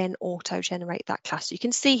will then auto-generate that class. So you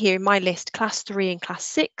can see here in my list, class 3 and class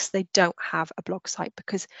 6, they don't have a blog site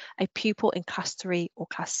because a pupil in class 3 or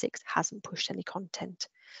class 6 hasn't pushed any content.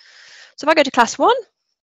 So if I go to class 1,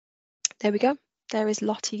 there we go. There is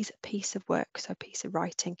Lottie's piece of work, so piece of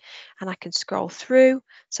writing, and I can scroll through.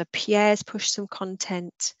 So Pierre's pushed some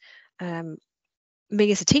content. Me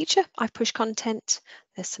as a teacher, I've pushed content.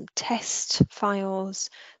 There's some test files.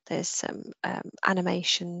 There's some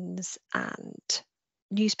animations and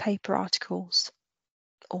newspaper articles,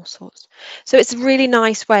 all sorts. So it's a really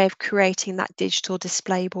nice way of creating that digital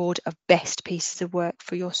display board of best pieces of work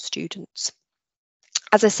for your students.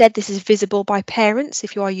 As I said, this is visible by parents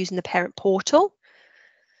if you are using the parent portal.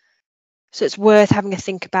 So it's worth having a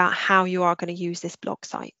think about how you are going to use this blog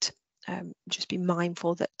site. Just be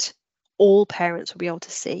mindful that all parents will be able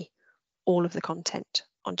to see all of the content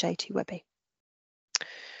on J2 Webby.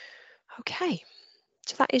 Okay,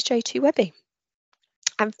 so that is J2 Webby.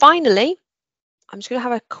 And finally, I'm just going to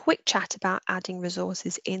have a quick chat about adding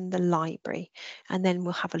resources in the library, and then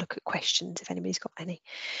we'll have a look at questions if anybody's got any.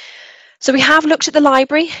 So we have looked at the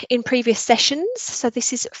library in previous sessions. So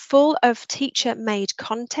this is full of teacher-made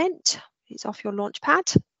content. It's off your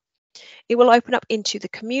launchpad. It will open up into the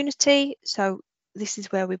community. So this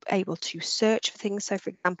is where we're able to search for things. So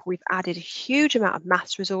for example, we've added a huge amount of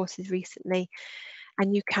maths resources recently,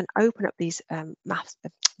 and you can open up these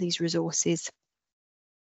these resources.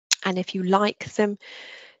 And if you like them,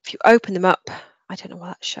 if you open them up, I don't know why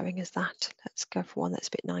that's showing us that. Let's go for one that's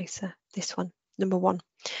a bit nicer. This one, number 1.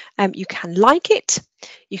 You can like it,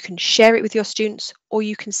 you can share it with your students, or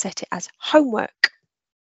you can set it as homework.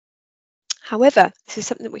 However, this is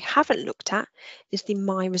something that we haven't looked at, is the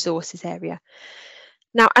My Resources area.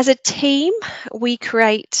 Now, as a team, we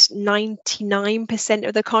create 99%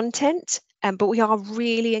 of the content, but we are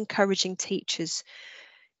really encouraging teachers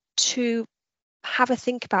to have a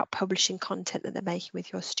think about publishing content that they're making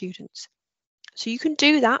with your students. So you can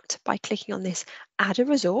do that by clicking on this Add a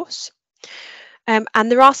Resource. And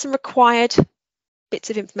there are some required bits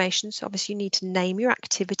of information. So obviously you need to name your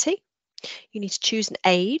activity. You need to choose an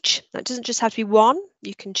age. That doesn't just have to be one.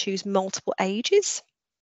 You can choose multiple ages.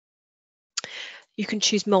 You can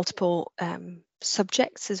choose multiple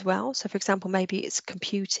subjects as well. So for example, maybe it's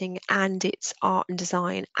computing and it's art and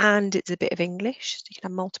design and it's a bit of English. So you can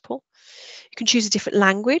have multiple. You can choose a different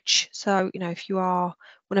language. So, you know, if you are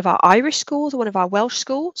one of our Irish schools or one of our Welsh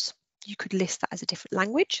schools, you could list that as a different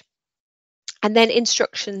language. And then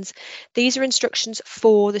instructions. These are instructions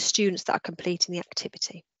for the students that are completing the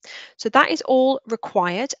activity. So that is all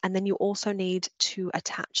required. And then you also need to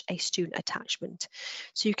attach a student attachment.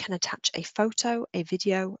 So you can attach a photo, a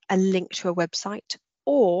video, a link to a website,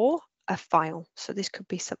 or a file. So this could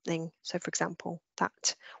be something. So for example,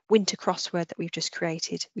 that winter crossword that we've just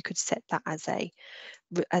created, we could set that as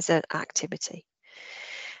an activity.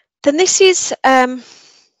 Then this is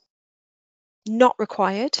not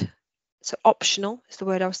required. So optional is the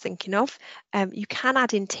word I was thinking of. You can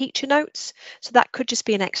add in teacher notes. So that could just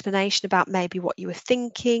be an explanation about maybe what you were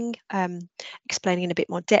thinking, explaining in a bit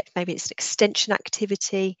more depth. Maybe it's an extension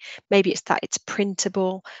activity. Maybe it's that it's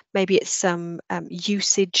printable. Maybe it's some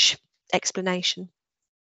usage explanation.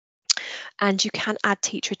 And you can add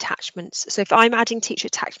teacher attachments. So if I'm adding teacher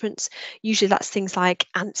attachments, usually that's things like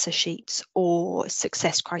answer sheets or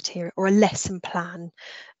success criteria or a lesson plan,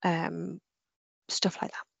 stuff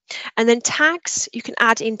like that. And then tags, you can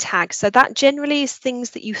add in tags. So that generally is things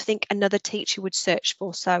that you think another teacher would search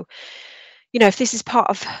for. So, you know, if this is part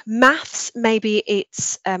of maths, maybe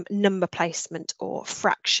it's number placement or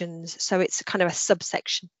fractions. So it's kind of a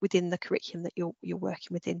subsection within the curriculum that you're working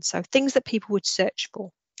within. So things that people would search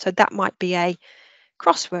for. So that might be a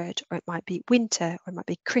crossword, or it might be winter, or it might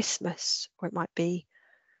be Christmas, or it might be,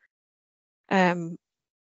 I don't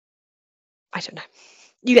know.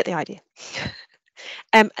 You get the idea.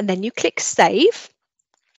 And then you click save.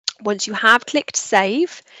 Once you have clicked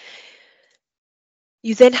save,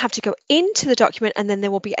 you then have to go into the document, and then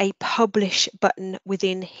there will be a publish button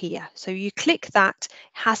within here. So you click that. It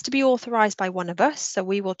has to be authorized by one of us. So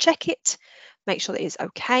we will check it, make sure that it's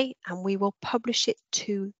okay, and we will publish it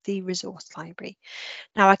to the resource library.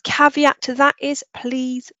 Now, a caveat to that is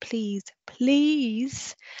please, please,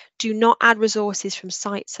 please do not add resources from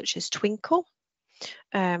sites such as Twinkle.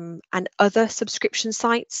 And other subscription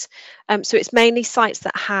sites. So it's mainly sites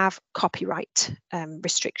that have copyright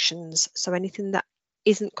restrictions. So anything that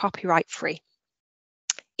isn't copyright free.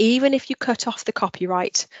 Even if you cut off the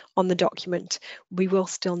copyright on the document, we will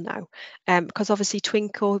still know. Because obviously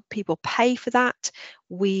Twinkle, people pay for that.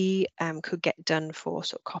 We could get done for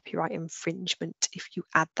sort of copyright infringement if you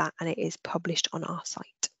add that and it is published on our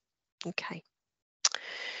site. Okay.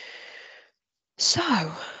 So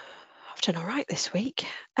I've done all right this week.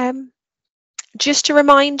 Just to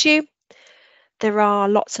remind you, there are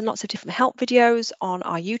lots and lots of different help videos on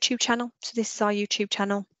our YouTube channel. So this is our YouTube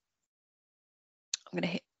channel. I'm going to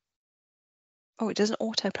hit, oh, it doesn't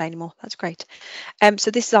autoplay anymore. That's great.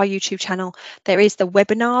 So this is our YouTube channel. There is the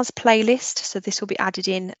webinars playlist. So this will be added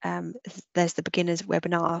in. There's the beginners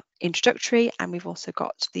webinar introductory, and we've also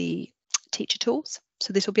got the teacher tools.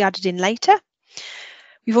 So this will be added in later.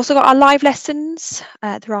 We've also got our live lessons.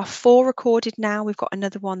 There are 4 recorded now. We've got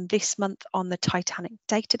another one this month on the Titanic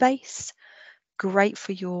database. Great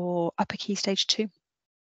for your upper key stage 2.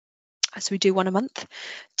 So we do one a month.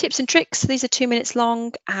 Tips and tricks. These are 2 minutes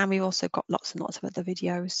long, and we've also got lots and lots of other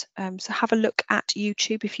videos. So have a look at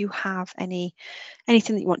YouTube if you have anything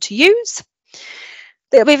that you want to use.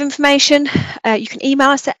 A little bit of information. You can email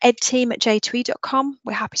us at edteam@j2e.com.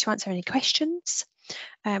 We're happy to answer any questions.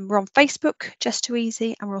 We're on Facebook,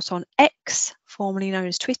 Just2easy, and we're also on X, formerly known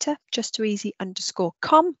as Twitter,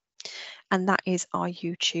 Just2easy_com, and that is our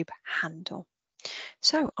YouTube handle.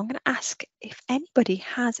 So I'm going to ask if anybody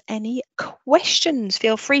has any questions.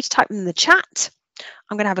 Feel free to type them in the chat.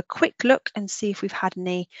 I'm going to have a quick look and see if we've had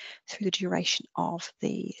any through the duration of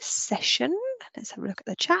the session. Let's have a look at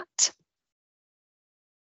the chat.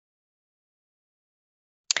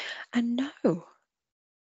 And no.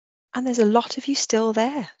 And there's a lot of you still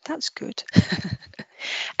there. That's good.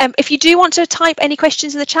 If you do want to type any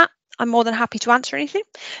questions in the chat, I'm more than happy to answer anything.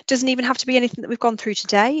 Doesn't even have to be anything that we've gone through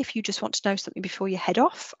today. If you just want to know something before you head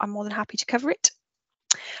off, I'm more than happy to cover it.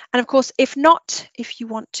 And of course, if not, if you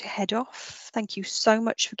want to head off, thank you so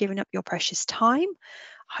much for giving up your precious time.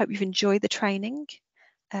 I hope you've enjoyed the training.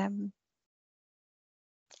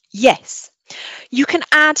 Yes, you can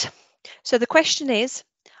add. So the question is,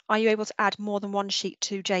 are you able to add more than one sheet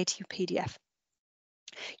to JIT PDF?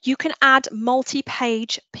 You can add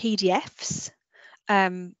multi-page PDFs.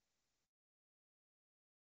 I'm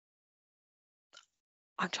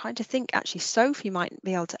trying to think, actually, Sophie might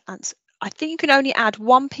be able to answer. I think you can only add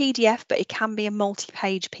one PDF, but it can be a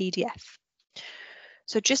multi-page PDF.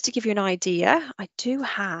 So just to give you an idea, I do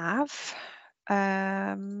have,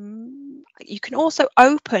 you can also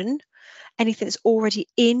open anything that's already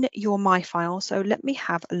in your My File. So let me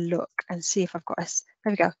have a look and see if I've got a,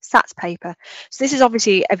 there we go, Sats paper. So this is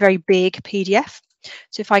obviously a very big PDF.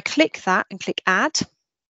 So if I click that and click add, it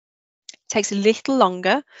takes a little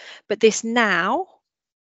longer, but this now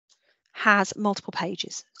has multiple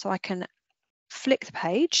pages. So I can flick the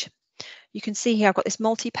page. You can see here I've got this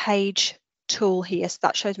multi-page tool here, so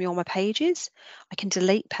that shows me all my pages. I can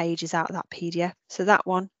delete pages out of that PDF. So that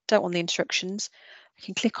one, don't want the instructions. I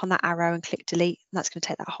can click on that arrow and click delete, and that's going to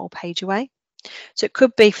take that whole page away. So it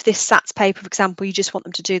could be for this Sats paper, for example, you just want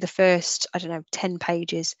them to do the first, I don't know, 10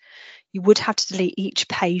 pages. You would have to delete each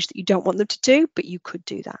page that you don't want them to do, but you could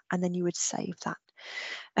do that, and then you would save that.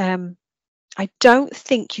 I don't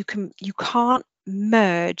think you can't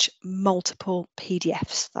merge multiple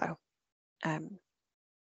PDFs though. I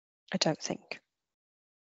don't think.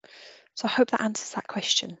 So I hope that answers that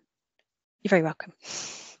question. You're very welcome.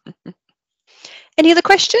 Any other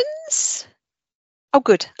questions? Oh,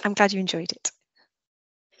 good. I'm glad you enjoyed it.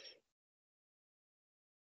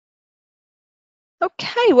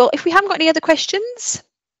 Okay, well, if we haven't got any other questions,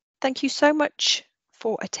 thank you so much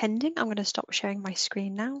for attending. I'm going to stop sharing my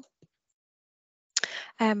screen now.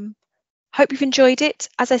 Hope you've enjoyed it.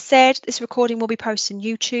 As I said, this recording will be posted on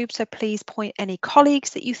YouTube, so please point any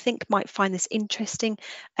colleagues that you think might find this interesting,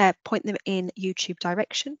 point them in YouTube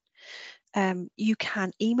direction. You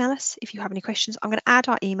can email us if you have any questions. I'm going to add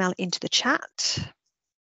our email into the chat.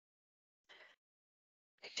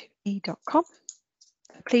 .com.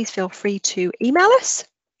 Please feel free to email us.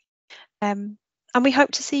 And we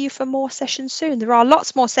hope to see you for more sessions soon. There are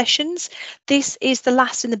lots more sessions. This is the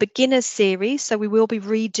last in the beginners series, so we will be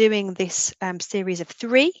redoing this series of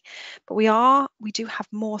 3. But we do have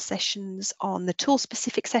more sessions on the tool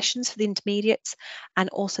specific sessions for the intermediates, and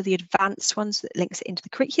also the advanced ones that links it into the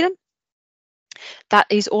curriculum. That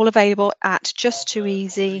is all available at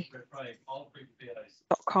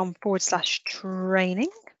just2easy.com/training.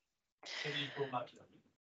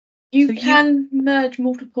 You can merge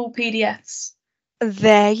multiple PDFs.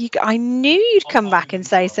 There you go. I knew you'd come back and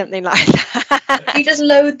say something like that. You just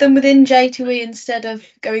load them within J2E instead of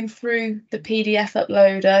going through the PDF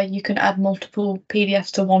uploader. You can add multiple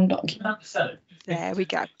PDFs to one document. There we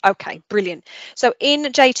go. Okay, brilliant. So in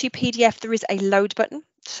J2 PDF, there is a load button.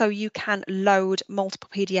 So you can load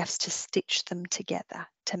multiple PDFs to stitch them together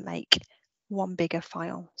to make one bigger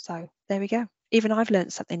file. So there we go. Even I've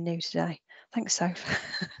learned something new today. Thanks, Soph.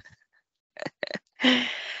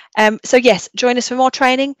 So yes, join us for more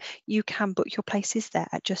training. You can book your places there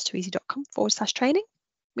at just2easy.com/training.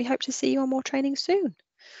 We hope to see you on more training soon.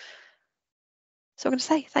 So I'm going to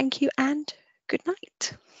say thank you and good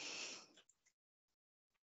night.